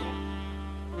anapokutokea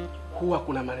huwa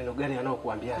kuna maneno gani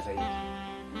anayokuambia zaidi?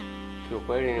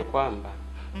 Kiukweli ni kwamba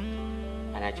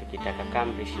anachokitaka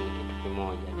Khamrishi ni kitu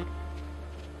kimoja,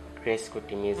 Grace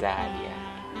kutimiza ahadi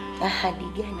yake. Ahadi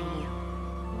gani hiyo?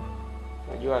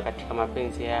 Unajua katika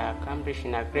mapenzi ya Khamrishi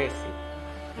na Grace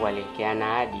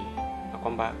waliwekeana ahadi na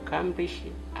kwamba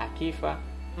Khamrishi akifa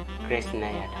Grace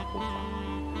naye atakufa,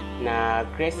 na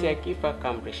Grace akifa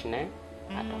Khamrishi naye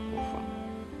atakufa,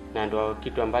 na ndio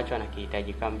kitu ambacho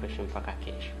anakihitaji Khamrishi mpaka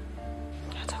kesho.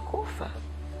 Atakufa?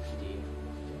 Ndio.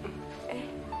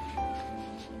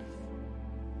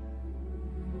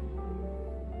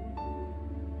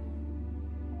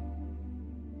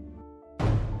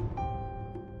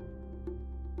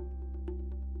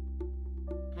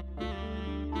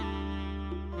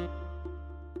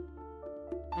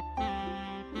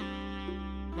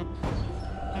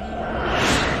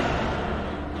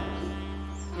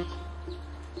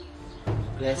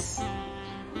 Bless.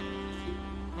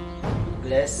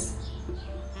 Bless.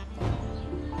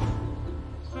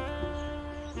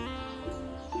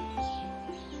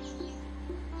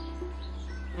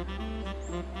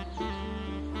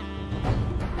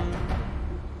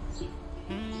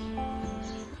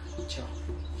 Ciao.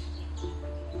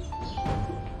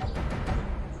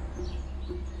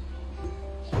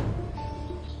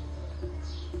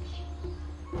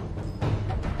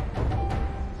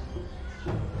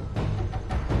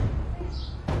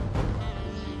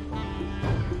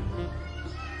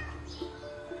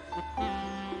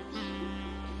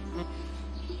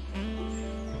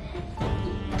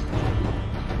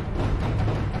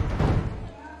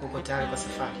 Uko tayari kwa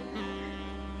safari?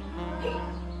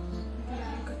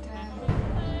 Niko tayari.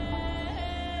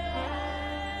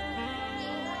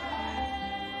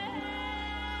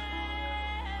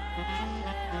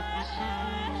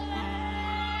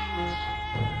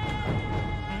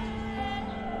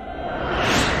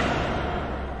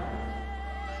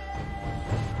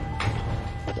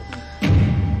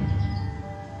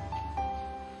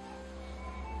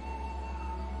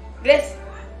 Grace.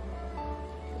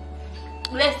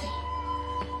 Grace.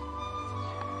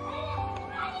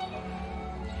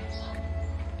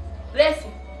 Grace.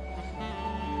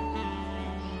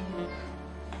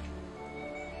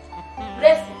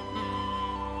 Grace.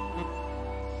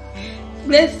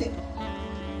 Grace.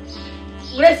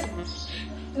 Grace.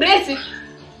 Grace.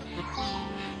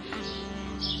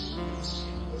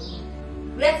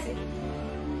 Grace.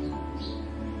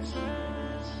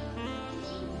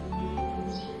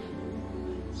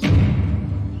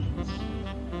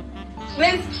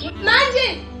 Grace. Maji.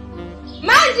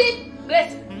 Maji.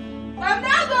 Grace.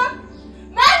 Mdogo.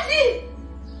 Maji.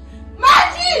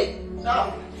 Maji.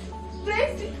 No.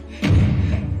 Grace.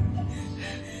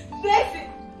 Grace.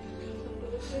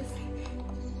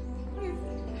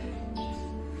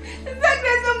 Sasa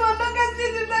Grace umeondoka,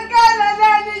 sisi tutakaa na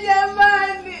nani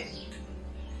jamani?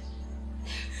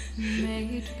 May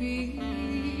it be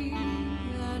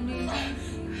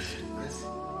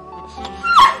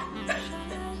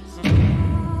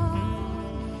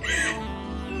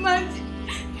Maji.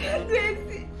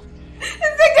 Grace.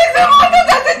 Sasa Grace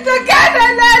umeondoka, sisi tutakaa na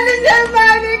nani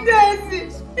jamani? Grace.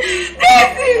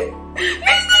 Grace.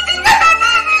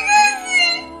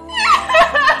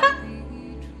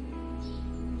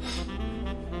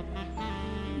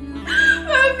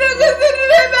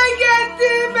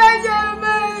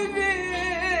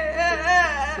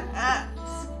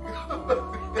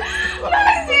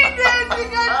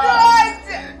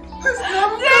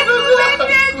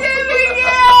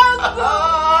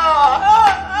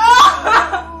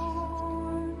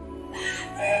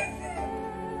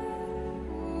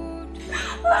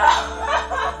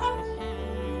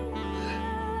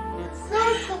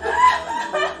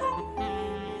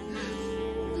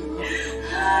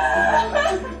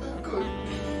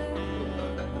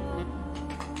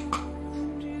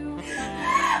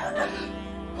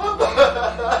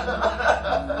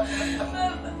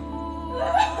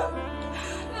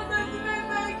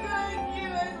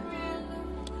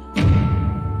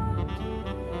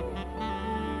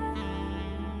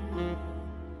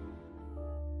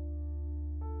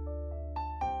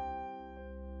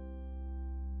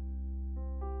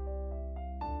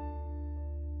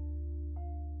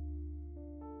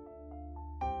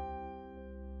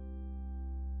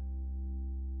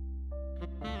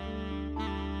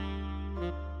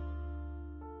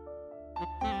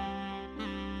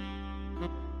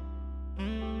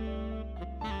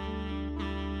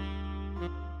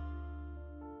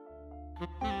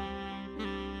 you.